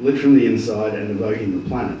lit from the inside and evoking the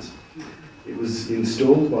planets. It was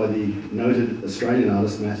installed by the noted Australian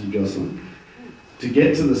artist Matthew Jocelyn. To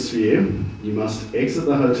get to the sphere, you must exit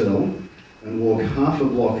the hotel and walk half a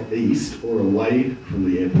block east or away from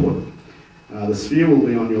the airport. The sphere will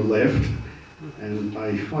be on your left, and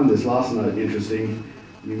I find this last note interesting.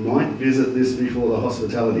 You might visit this before the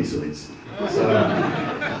hospitality suites.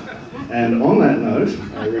 And on that note,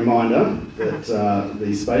 a reminder that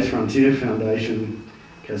the Space Frontier Foundation,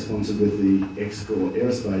 co-sponsored with the X-Corps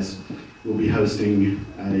Aerospace, will be hosting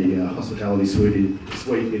a hospitality suite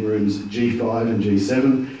in rooms G5 and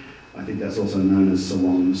G7. I think that's also known as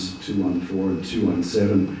salons 214 and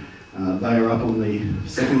 217. They are up on the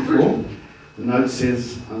second floor. The note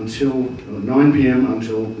says until 9 p.m.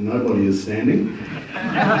 until nobody is standing.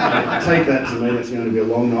 Take that to mean it's going to be a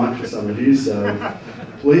long night for some of you, so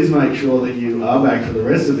please make sure that you are back for the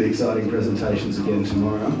rest of the exciting presentations again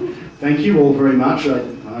tomorrow. Thank you all very much. I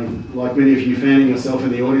like many of you, fanning yourself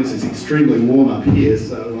in the audience. It's extremely warm up here,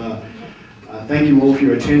 so thank you all for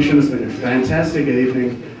your attention. It's been a fantastic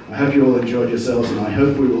evening. I hope you all enjoyed yourselves, and I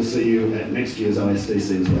hope we will see you at next year's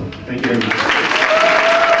ISDC as well. Thank you very much.